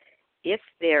 If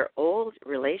their old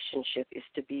relationship is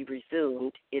to be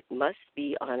resumed, it must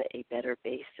be on a better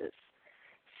basis,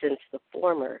 since the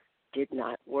former did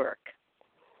not work.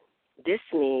 This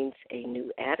means a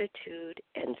new attitude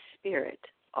and spirit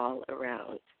all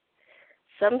around.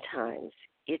 Sometimes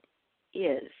it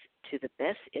is to the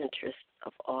best interest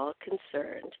of all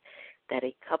concerned that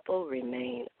a couple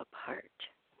remain apart.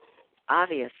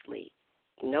 Obviously,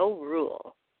 no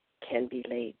rule can be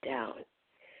laid down.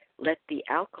 Let the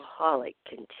alcoholic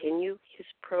continue his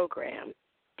program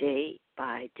day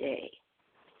by day.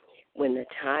 When the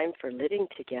time for living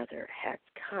together has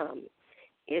come,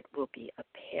 it will be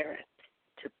apparent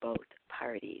to both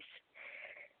parties.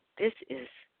 This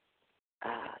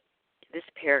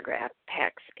paragraph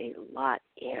packs a lot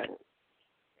in.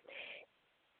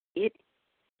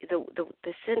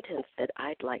 The sentence that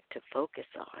I'd like to focus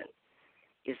on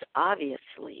is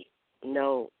obviously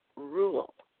no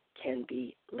rule can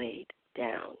be laid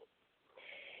down.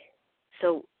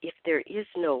 So if there is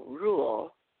no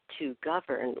rule to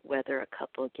govern whether a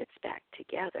couple gets back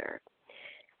together,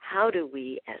 how do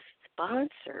we as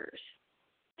sponsors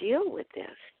deal with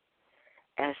this?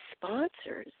 As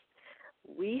sponsors,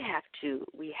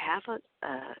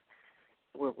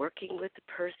 we're working with the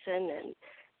person and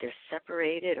they're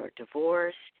separated or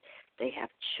divorced, they have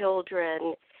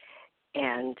children,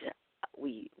 and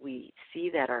we see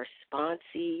that our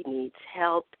sponsee needs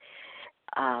help.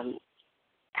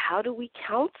 How do we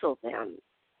counsel them?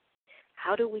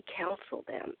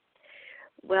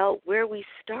 Well, where we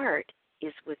start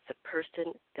is with the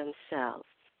person themselves.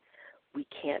 We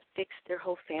can't fix their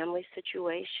whole family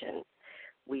situation.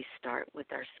 We start with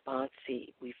our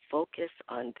sponsee. We focus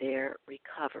on their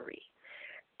recovery.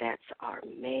 That's our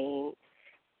main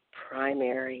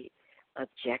primary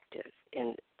objective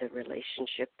in the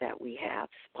relationship that we have,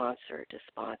 sponsor to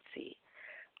sponsee.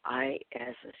 I,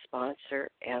 as a sponsor,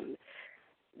 am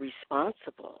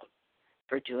responsible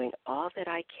for doing all that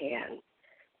I can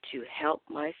to help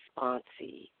my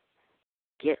sponsee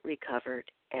get recovered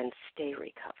and stay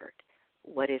recovered.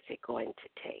 What is it going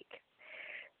to take?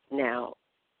 Now,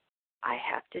 I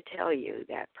have to tell you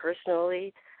that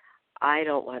personally, I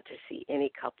don't want to see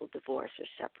any couple divorce or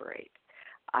separate.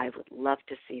 I would love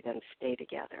to see them stay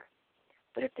together.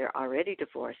 But if they're already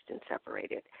divorced and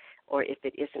separated, or if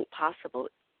it isn't possible,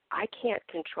 I can't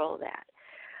control that.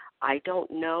 I don't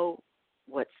know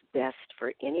what's best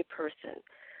for any person,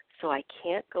 so I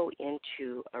can't go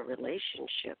into a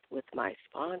relationship with my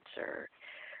sponsor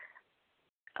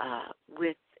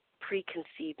with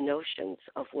preconceived notions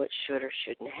of what should or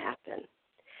shouldn't happen.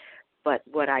 But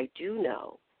what I do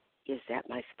know is that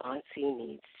my sponsee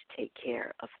needs to take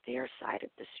care of their side of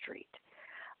the street.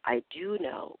 I do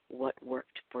know what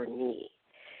worked for me,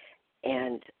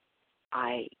 and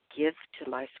I give to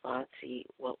my sponsee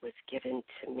what was given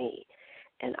to me,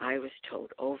 and I was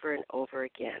told over and over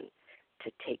again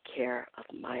to take care of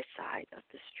my side of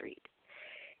the street.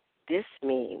 This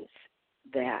means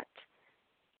that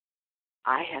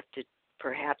I have to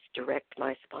perhaps direct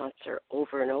my sponsor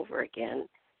over and over again,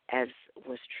 as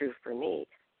was true for me,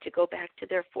 to go back to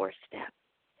their 4-step.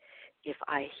 If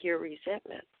I hear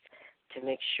resentments, to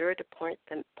make sure to point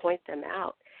them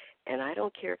out. And I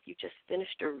don't care if you just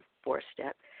finished a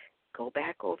 4-step, go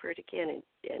back over it again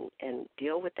and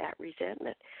deal with that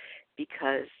resentment.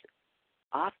 Because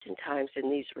oftentimes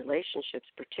in these relationships,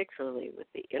 particularly with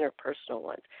the interpersonal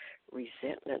ones,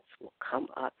 resentments will come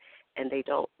up, and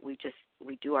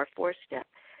we do our 4-step,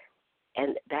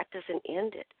 and that doesn't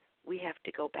end it. We have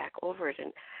to go back over it.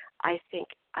 And I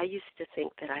used to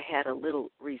think that I had a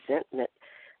little resentment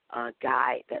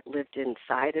guy that lived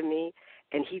inside of me,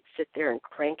 and he'd sit there and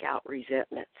crank out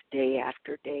resentments day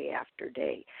after day after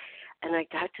day. And I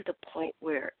got to the point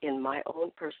where in my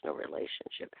own personal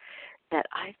relationship that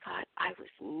I thought I was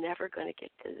never going to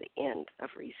get to the end of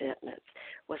resentments.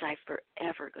 Was I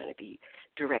forever going to be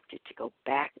directed to go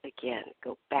back again,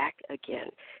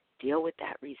 deal with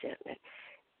that resentment?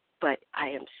 But I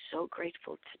am so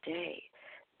grateful today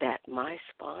that my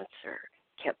sponsor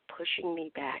kept pushing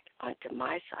me back onto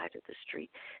my side of the street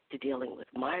to dealing with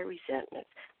my resentments,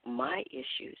 my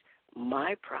issues,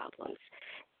 my problems.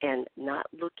 and not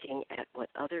looking at what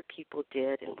other people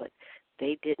did and what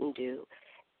they didn't do.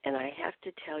 And I have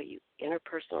to tell you,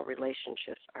 interpersonal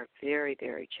relationships are very,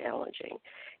 very challenging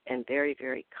and very,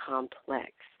 very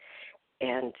complex.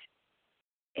 And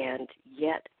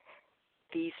yet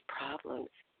these problems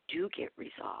do get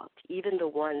resolved, even the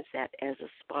ones that as a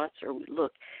sponsor we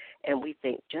look and we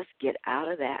think, just get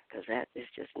out of that because that is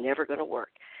just never going to work,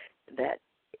 that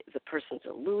the person's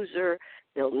a loser,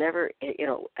 they'll never,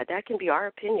 that can be our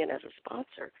opinion as a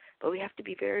sponsor, but we have to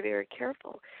be very, very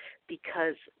careful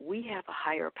because we have a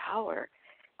higher power.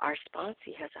 Our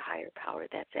sponsee has a higher power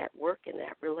that's at work in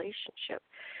that relationship.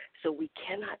 So we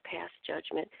cannot pass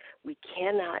judgment. We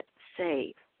cannot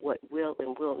say what will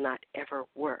and will not ever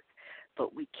work.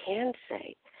 But we can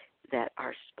say that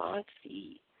our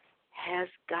sponsee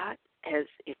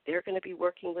if they're going to be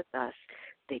working with us,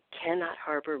 they cannot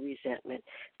harbor resentment.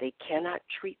 They cannot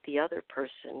treat the other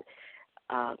person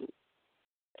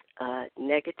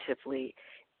negatively.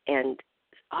 And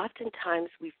oftentimes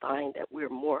we find that we're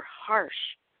more harsh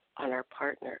on our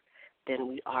partner than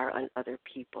we are on other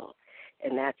people.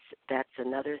 And that's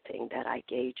another thing that I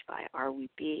gauge by. Are we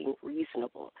being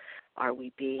reasonable? Are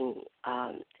we being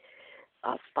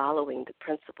following the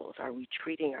principles? Are we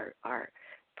treating our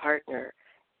partner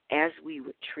as we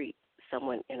would treat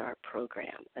someone in our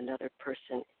program, another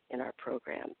person in our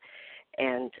program?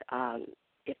 And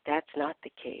if that's not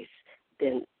the case,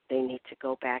 then they need to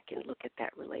go back and look at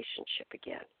that relationship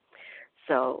again.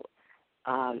 So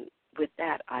with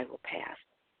that, I will pass.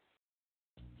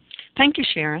 Thank you,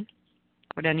 Sharon.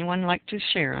 Would anyone like to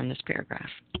share on this paragraph?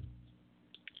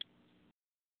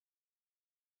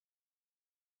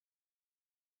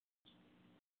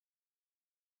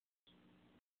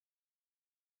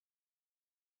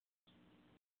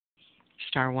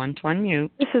 Star 1 to unmute.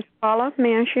 This is Paula.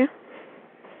 May I share?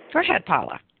 Go ahead,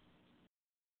 Paula.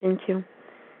 Thank you.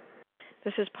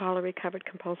 This is Paula, recovered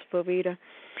compulsive overeater.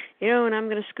 And I'm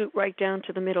going to scoot right down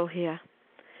to the middle here.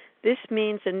 This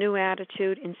means a new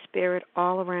attitude and spirit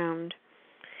all around.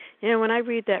 When I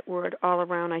read that word all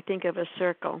around, I think of a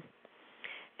circle.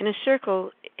 In a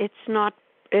circle, it's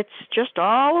just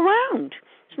all around.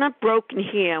 It's not broken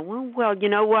here. Well, you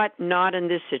know what? Not in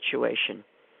this situation.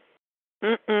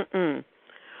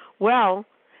 Well,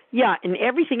 yeah, and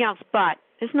everything else but.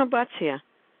 There's no buts here.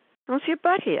 I don't see a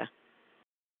but here.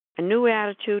 A new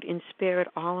attitude and spirit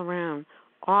all around.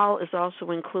 All is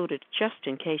also included, just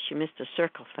in case you missed a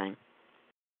circle thing.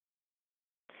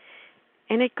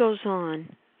 And it goes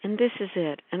on, and this is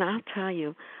it. And I'll tell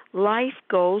you, life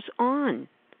goes on,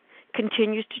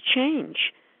 continues to change.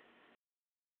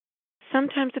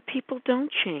 Sometimes the people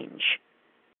don't change.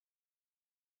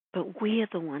 But we are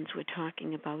the ones we're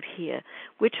talking about here.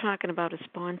 We're talking about a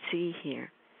sponsee here.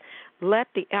 Let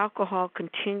the alcoholic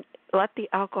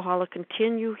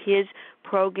continue his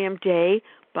program day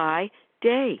by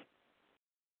day.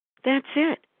 That's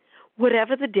it.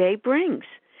 Whatever the day brings.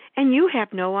 And you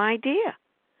have no idea.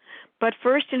 But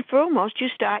first and foremost, you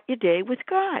start your day with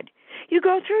God. You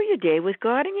go through your day with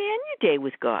God and you end your day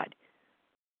with God.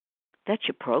 That's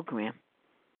your program.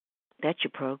 That's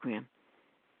your program.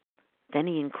 Then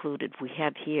he included, we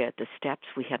have here the steps,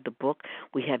 we have the book,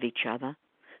 we have each other,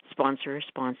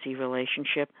 sponsor-sponsee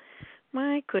relationship.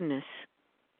 My goodness,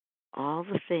 all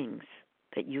the things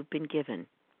that you've been given.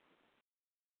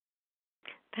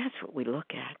 That's what we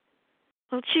look at.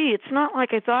 Well, gee, it's not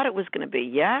like I thought it was going to be,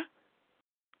 yeah?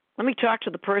 Let me talk to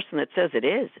the person that says it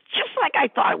is. It's just like I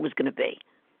thought it was going to be.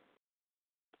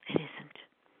 It isn't.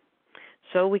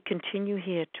 So we continue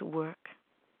here to work.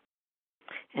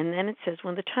 And then it says,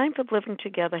 when the time for living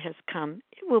together has come,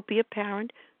 it will be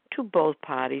apparent to both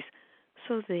parties.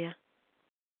 So there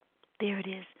it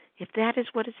is. If that is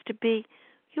what it's to be,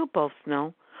 you'll both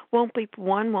know.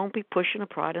 One won't be pushing a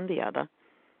prod on the other.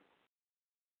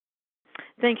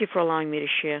 Thank you for allowing me to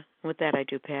share. With that, I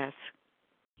do pass.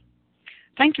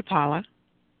 Thank you, Paula.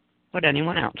 Would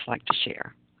anyone else like to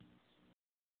share?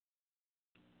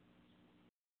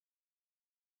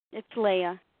 It's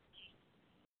Leah.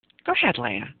 Go ahead,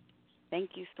 Leah.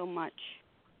 Thank you so much.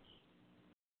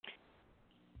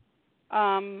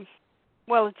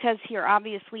 Well, it says here,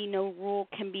 obviously no rule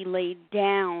can be laid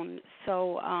down.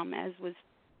 So as was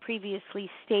previously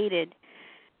stated,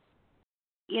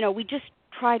 we just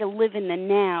try to live in the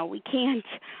now. We can't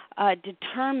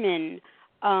determine,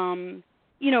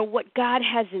 what God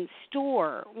has in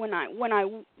store. When I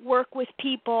work with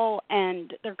people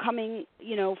and they're coming,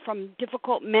 from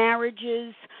difficult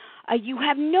marriages, you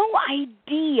have no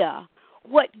idea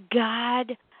what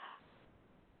God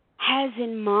has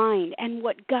in mind and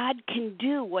what God can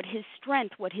do, what His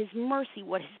strength, what His mercy,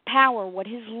 what His power, what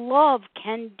His love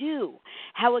can do,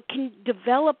 how it can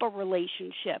develop a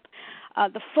relationship.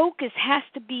 The focus has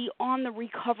to be on the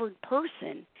recovered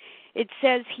person. It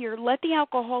says here, let the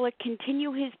alcoholic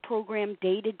continue his program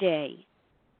day to day.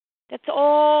 That's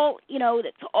all,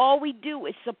 that's all we do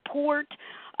is support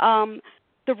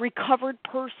the recovered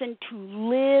person to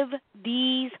live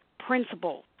these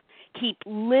principles. Keep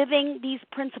living these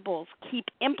principles. Keep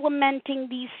implementing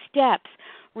these steps.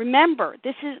 Remember,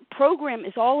 program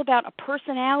is all about a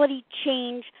personality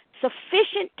change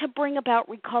sufficient to bring about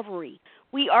recovery.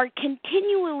 We are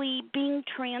continually being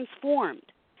transformed.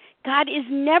 God is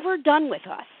never done with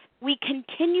us. We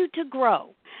continue to grow.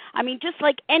 I mean, just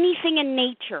like anything in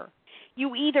nature,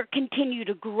 you either continue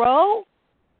to grow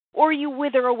or you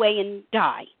wither away and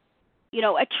die.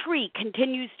 A tree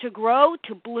continues to grow,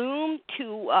 to bloom,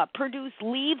 to produce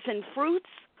leaves and fruits,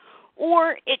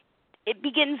 or it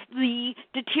begins the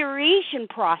deterioration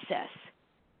process.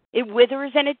 It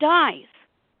withers and it dies.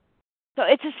 So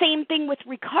it's the same thing with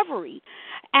recovery.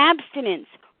 Abstinence,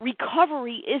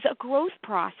 recovery is a growth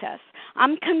process.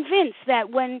 I'm convinced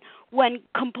that when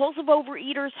compulsive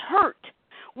overeaters hurt,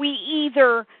 we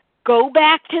either go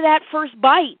back to that first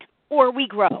bite or we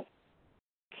grow.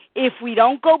 If we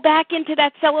don't go back into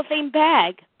that cellophane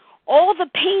bag, all the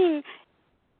pain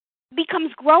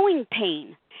becomes growing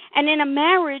pain. And in a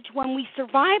marriage, when we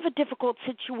survive a difficult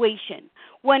situation,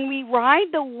 when we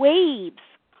ride the waves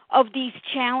of these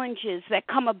challenges that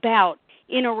come about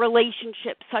in a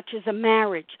relationship such as a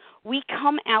marriage, we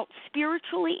come out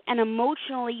spiritually and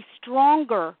emotionally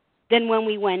stronger than when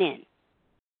we went in.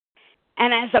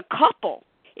 And as a couple,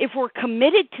 if we're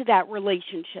committed to that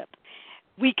relationship,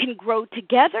 we can grow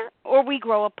together or we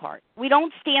grow apart. We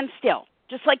don't stand still.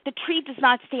 Just like the tree does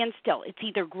not stand still. It's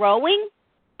either growing,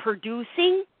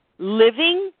 producing,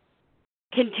 living,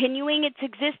 continuing its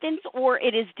existence, or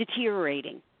it is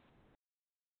deteriorating.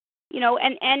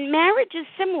 And marriage is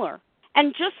similar.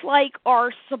 And just like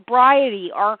our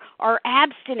sobriety, our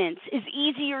abstinence is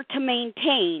easier to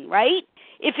maintain, right?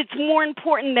 If it's more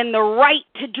important than the right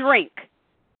to drink.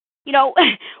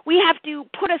 We have to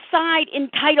put aside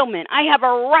entitlement. I have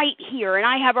a right here, and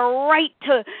I have a right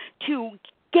to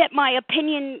get my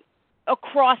opinion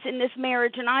across in this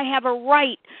marriage, and I have a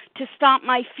right to stomp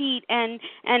my feet and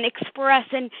express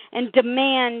and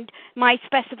demand my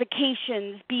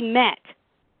specifications be met.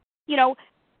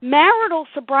 Marital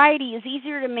sobriety is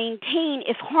easier to maintain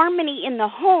if harmony in the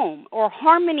home or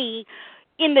harmony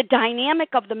in the dynamic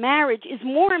of the marriage is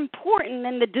more important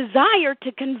than the desire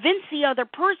to convince the other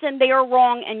person they are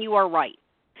wrong and you are right.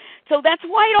 So that's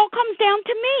why it all comes down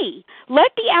to me.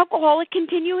 Let the alcoholic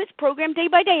continue his program day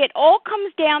by day. It all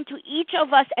comes down to each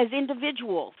of us as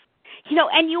individuals.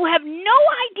 And you have no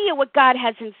idea what God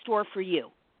has in store for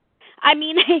you. I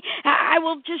mean, I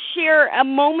will just share a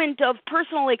moment of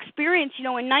personal experience. In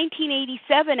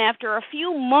 1987, after a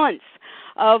few months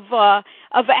of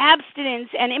abstinence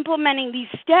and implementing these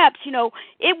steps,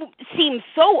 it seemed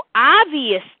so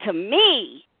obvious to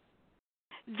me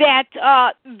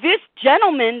that this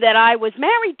gentleman that I was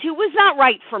married to was not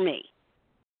right for me.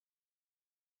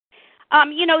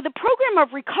 The program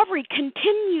of recovery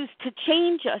continues to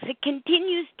change us. It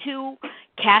continues to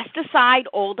cast aside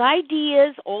old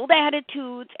ideas, old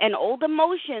attitudes, and old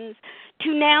emotions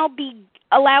to now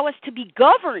allow us to be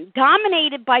governed,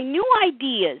 dominated by new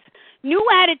ideas, new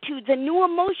attitudes, and new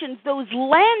emotions. Those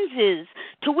lenses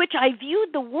to which I viewed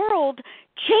the world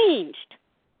changed.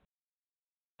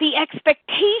 The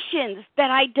expectations that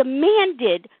I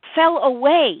demanded fell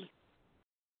away.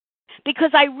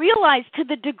 Because I realized to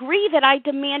the degree that I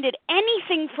demanded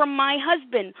anything from my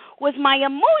husband was my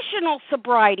emotional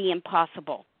sobriety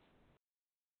impossible.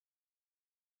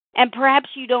 And perhaps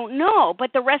you don't know,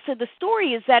 but the rest of the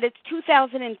story is that it's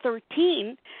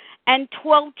 2013 and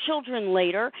 12 children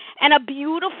later and a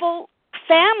beautiful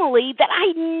family that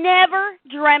I never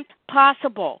dreamt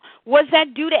possible. Was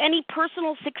that due to any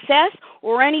personal success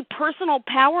or any personal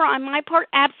power on my part?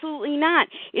 Absolutely not.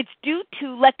 It's due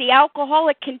to let the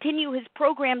alcoholic continue his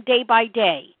program day by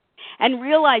day and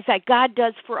realize that God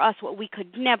does for us what we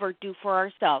could never do for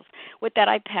ourselves. With that,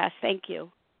 I pass. Thank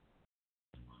you.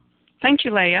 Thank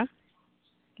you, Leah.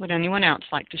 Would anyone else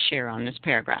like to share on this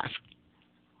paragraph?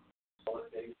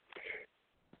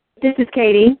 This is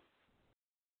Katie.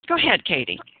 Go ahead,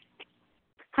 Katie.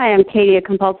 Hi, I'm Katie, a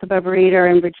compulsive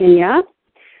overeater in Virginia.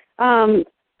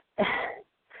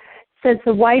 Says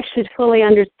the wife should fully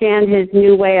understand his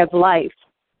new way of life.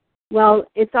 Well,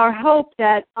 it's our hope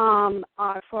that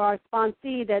for our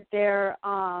sponsee that they're,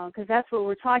 because that's what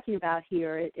we're talking about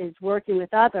here, is working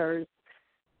with others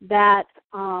that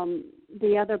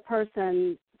the other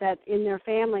person that's in their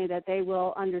family that they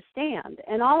will understand.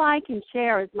 And all I can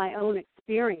share is my own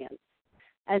experience,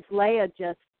 as Leah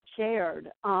just shared.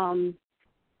 And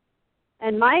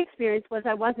my experience was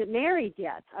I wasn't married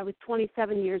yet. I was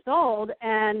 27 years old,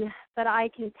 but I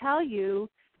can tell you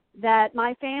that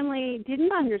my family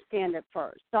didn't understand at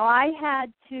first. So I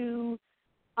had to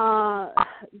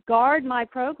guard my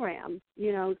program.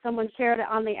 You know, someone shared it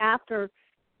on the after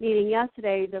meeting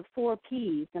yesterday, the 4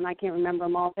 Ps, and I can't remember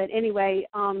them all. But anyway,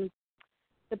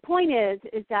 the point is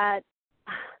that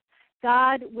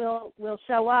God will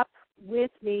show up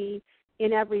with me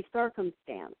in every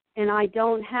circumstance, and I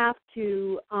don't have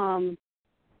to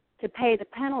pay the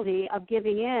penalty of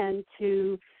giving in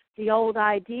to the old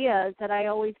ideas that I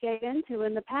always gave into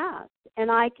in the past.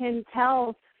 And I can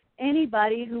tell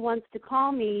anybody who wants to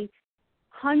call me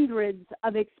hundreds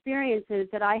of experiences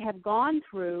that I have gone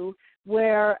through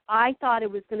where I thought it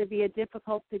was going to be a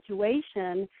difficult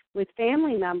situation with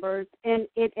family members, and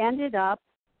it ended up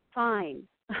fine.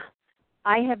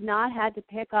 I have not had to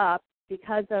pick up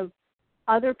because of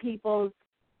other people's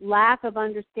lack of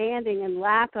understanding and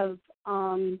lack of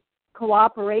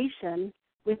cooperation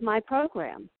with my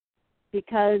program,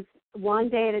 because one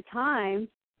day at a time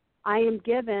I am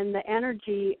given the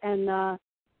energy and the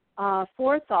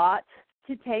forethought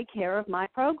to take care of my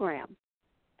program.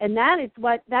 And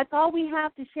that's all we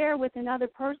have to share with another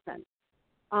person.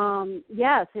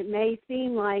 Yes, it may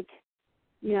seem like,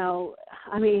 you know,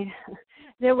 I mean,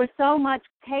 there was so much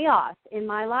chaos in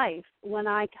my life when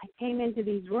I came into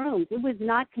these rooms. It was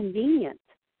not convenient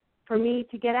for me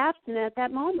to get abstinent at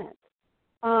that moment.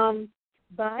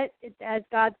 But as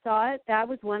God saw it, that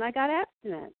was when I got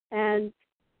abstinent. And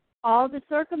all the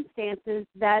circumstances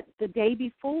that the day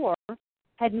before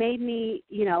had made me,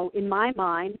 you know, in my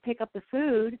mind, pick up the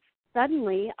food,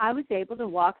 suddenly I was able to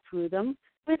walk through them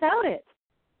without it.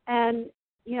 And,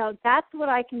 you know, that's what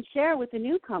I can share with a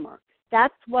newcomer.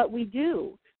 That's what we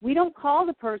do. We don't call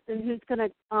the person who's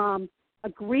going to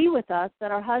agree with us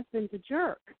that our husband's a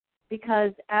jerk,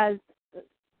 because as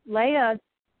Leah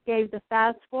gave the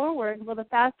fast forward, well, the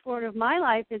fast forward of my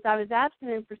life is I was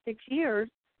abstinent for 6 years,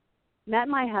 met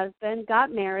my husband,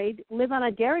 got married, live on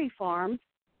a dairy farm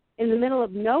in the middle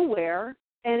of nowhere,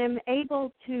 and am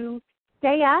able to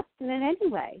stay abstinent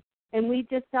anyway. And we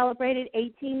just celebrated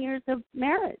 18 years of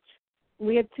marriage.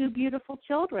 We have 2 beautiful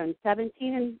children,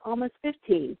 17 and almost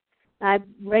 15. I've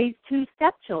raised 2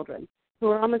 stepchildren who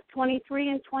are almost 23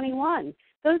 and 21.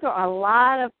 Those are a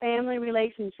lot of family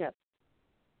relationships.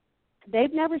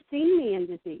 They've never seen me in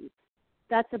disease.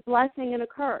 That's a blessing and a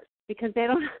curse, because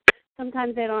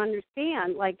sometimes they don't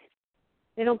understand, like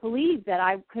they don't believe that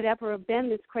I could ever have been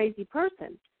this crazy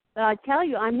person. But I tell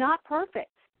you, I'm not perfect.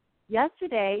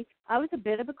 Yesterday, I was a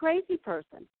bit of a crazy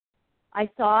person. I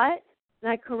saw it,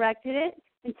 and I corrected it,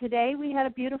 and today we had a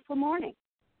beautiful morning.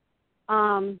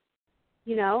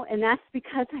 You know, and that's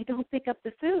because I don't pick up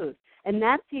the food. And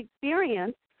that's the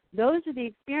experience. Those are the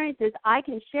experiences I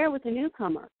can share with a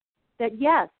newcomer. That,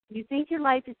 yes, you think your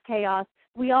life is chaos.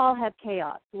 We all have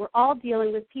chaos. We're all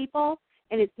dealing with people,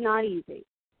 and it's not easy.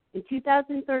 In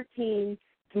 2013,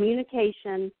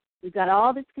 communication, we've got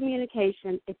all this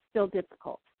communication. It's still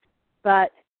difficult.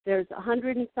 But there's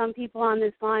 100 and some people on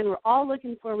this line. We're all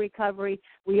looking for recovery.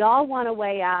 We all want a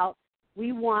way out.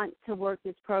 We want to work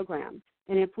this program.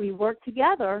 And if we work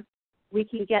together, we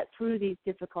can get through these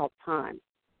difficult times.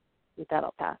 With that,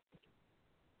 I'll pass.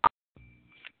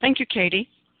 Thank you, Katie.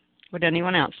 Would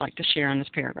anyone else like to share on this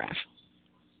paragraph?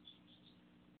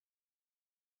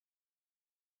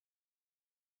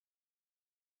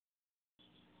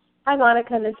 Hi,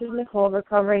 Monica. This is Nicole,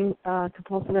 recovering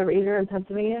compulsive overeater in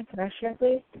Pennsylvania. Can I share,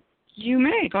 please? You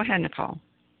may. Go ahead, Nicole.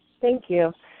 Thank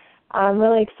you. I'm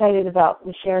really excited about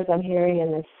the shares I'm hearing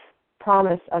and this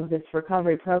promise of this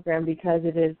recovery program, because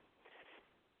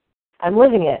I'm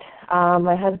living it.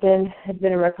 My husband has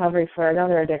been in recovery for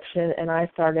another addiction, and I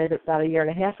started about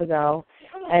 1.5 years ago,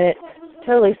 and it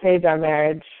totally saved our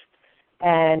marriage,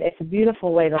 and it's a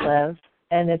beautiful way to live,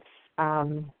 and it's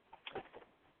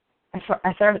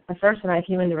at first when I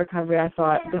came into recovery, I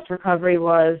thought this recovery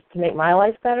was to make my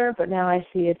life better, but now I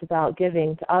see it's about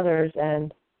giving to others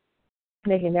and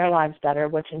making their lives better,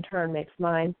 which in turn makes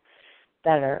mine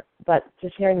better. But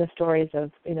just hearing the stories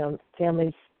of, you know,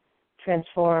 families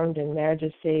transformed and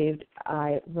marriages saved,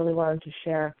 I really wanted to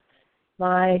share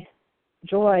my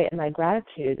joy and my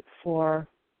gratitude for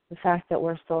the fact that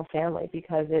we're still a family,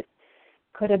 because it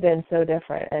could have been so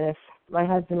different. And if my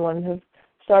husband wouldn't have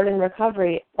started in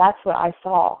recovery, that's what I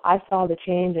saw. I saw the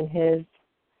change in his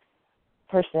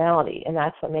personality, and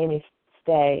that's what made me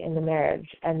stay in the marriage.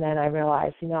 And then I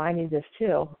realized, I need this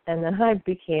too. And then I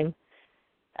became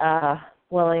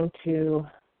willing to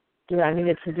do what I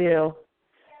needed to do.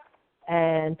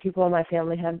 And people in my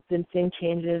family have been seeing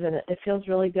changes, and it feels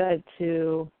really good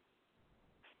to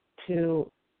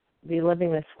be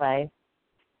living this way.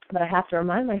 But I have to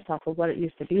remind myself of what it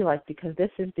used to be like, because this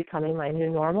is becoming my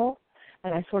new normal,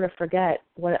 and I sort of forget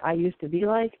what I used to be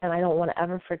like, and I don't want to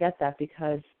ever forget that,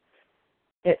 because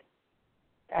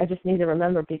I just need to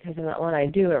remember, because when I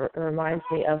do, it reminds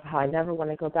me of how I never want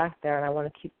to go back there, and I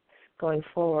want to keep going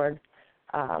forward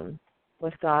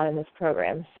with God in this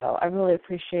program. So I really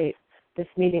appreciate this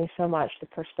meeting so much, the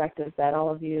perspective that all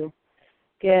of you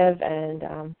give,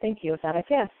 and thank you. With that, I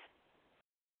pass.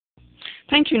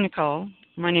 Thank you, Nicole.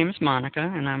 My name is Monica,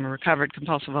 and I'm a recovered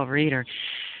compulsive overeater.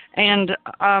 And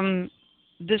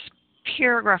this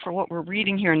paragraph, or what we're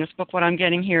reading here in this book, what I'm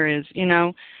getting here is,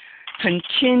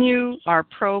 continue our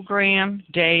program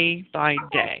day by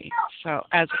day. So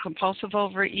as a compulsive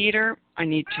overeater, I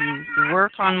need to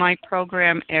work on my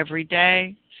program every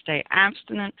day, stay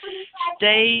abstinent,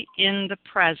 stay in the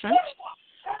present,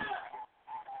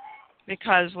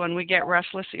 because when we get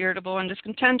restless, irritable, and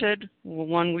discontented,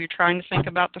 when we're trying to think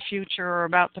about the future or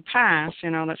about the past,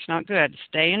 that's not good.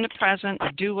 Stay in the present,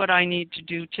 do what I need to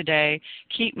do today,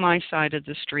 keep my side of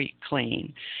the street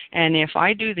clean. And if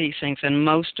I do these things, and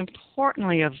most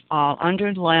importantly of all,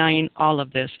 underlying all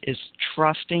of this is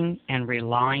trusting and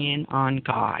relying on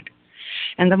God.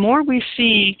 And the more we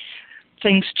see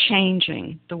things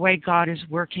changing, the way God is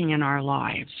working in our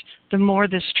lives, the more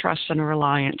this trust and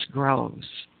reliance grows.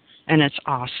 And it's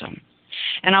awesome.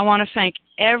 And I want to thank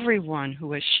everyone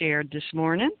who has shared this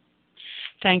morning.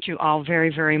 Thank you all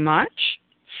very, very much.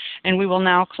 And we will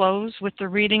now close with the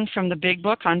reading from the Big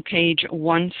Book on page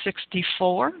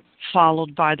 164,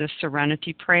 followed by the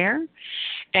Serenity Prayer.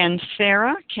 And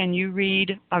Sarah, can you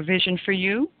read A Vision for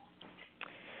You?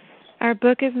 Our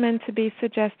book is meant to be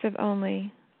suggestive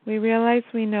only. We realize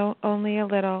we know only a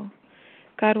little.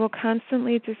 God will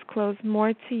constantly disclose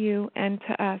more to you and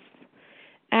to us.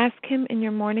 Ask Him in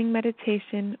your morning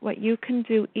meditation what you can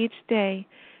do each day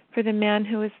for the man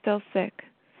who is still sick.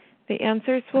 The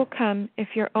answers will come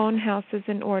if your own house is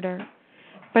in order.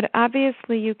 But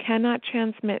obviously you cannot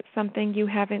transmit something you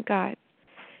haven't got.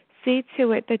 See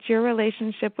to it that your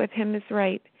relationship with Him is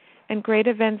right, and great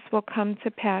events will come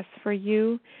to pass for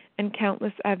you and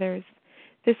countless others.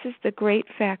 This is the great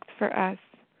fact for us.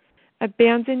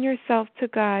 Abandon yourself to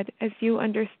God as you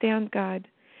understand God.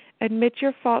 Admit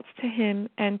your faults to Him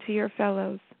and to your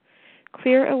fellows.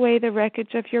 Clear away the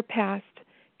wreckage of your past.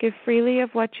 Give freely of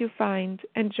what you find,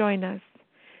 and join us.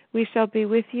 We shall be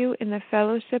with you in the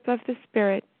fellowship of the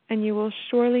Spirit, and you will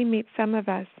surely meet some of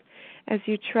us as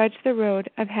you trudge the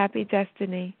road of happy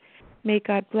destiny. May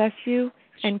God bless you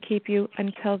and keep you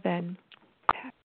until then.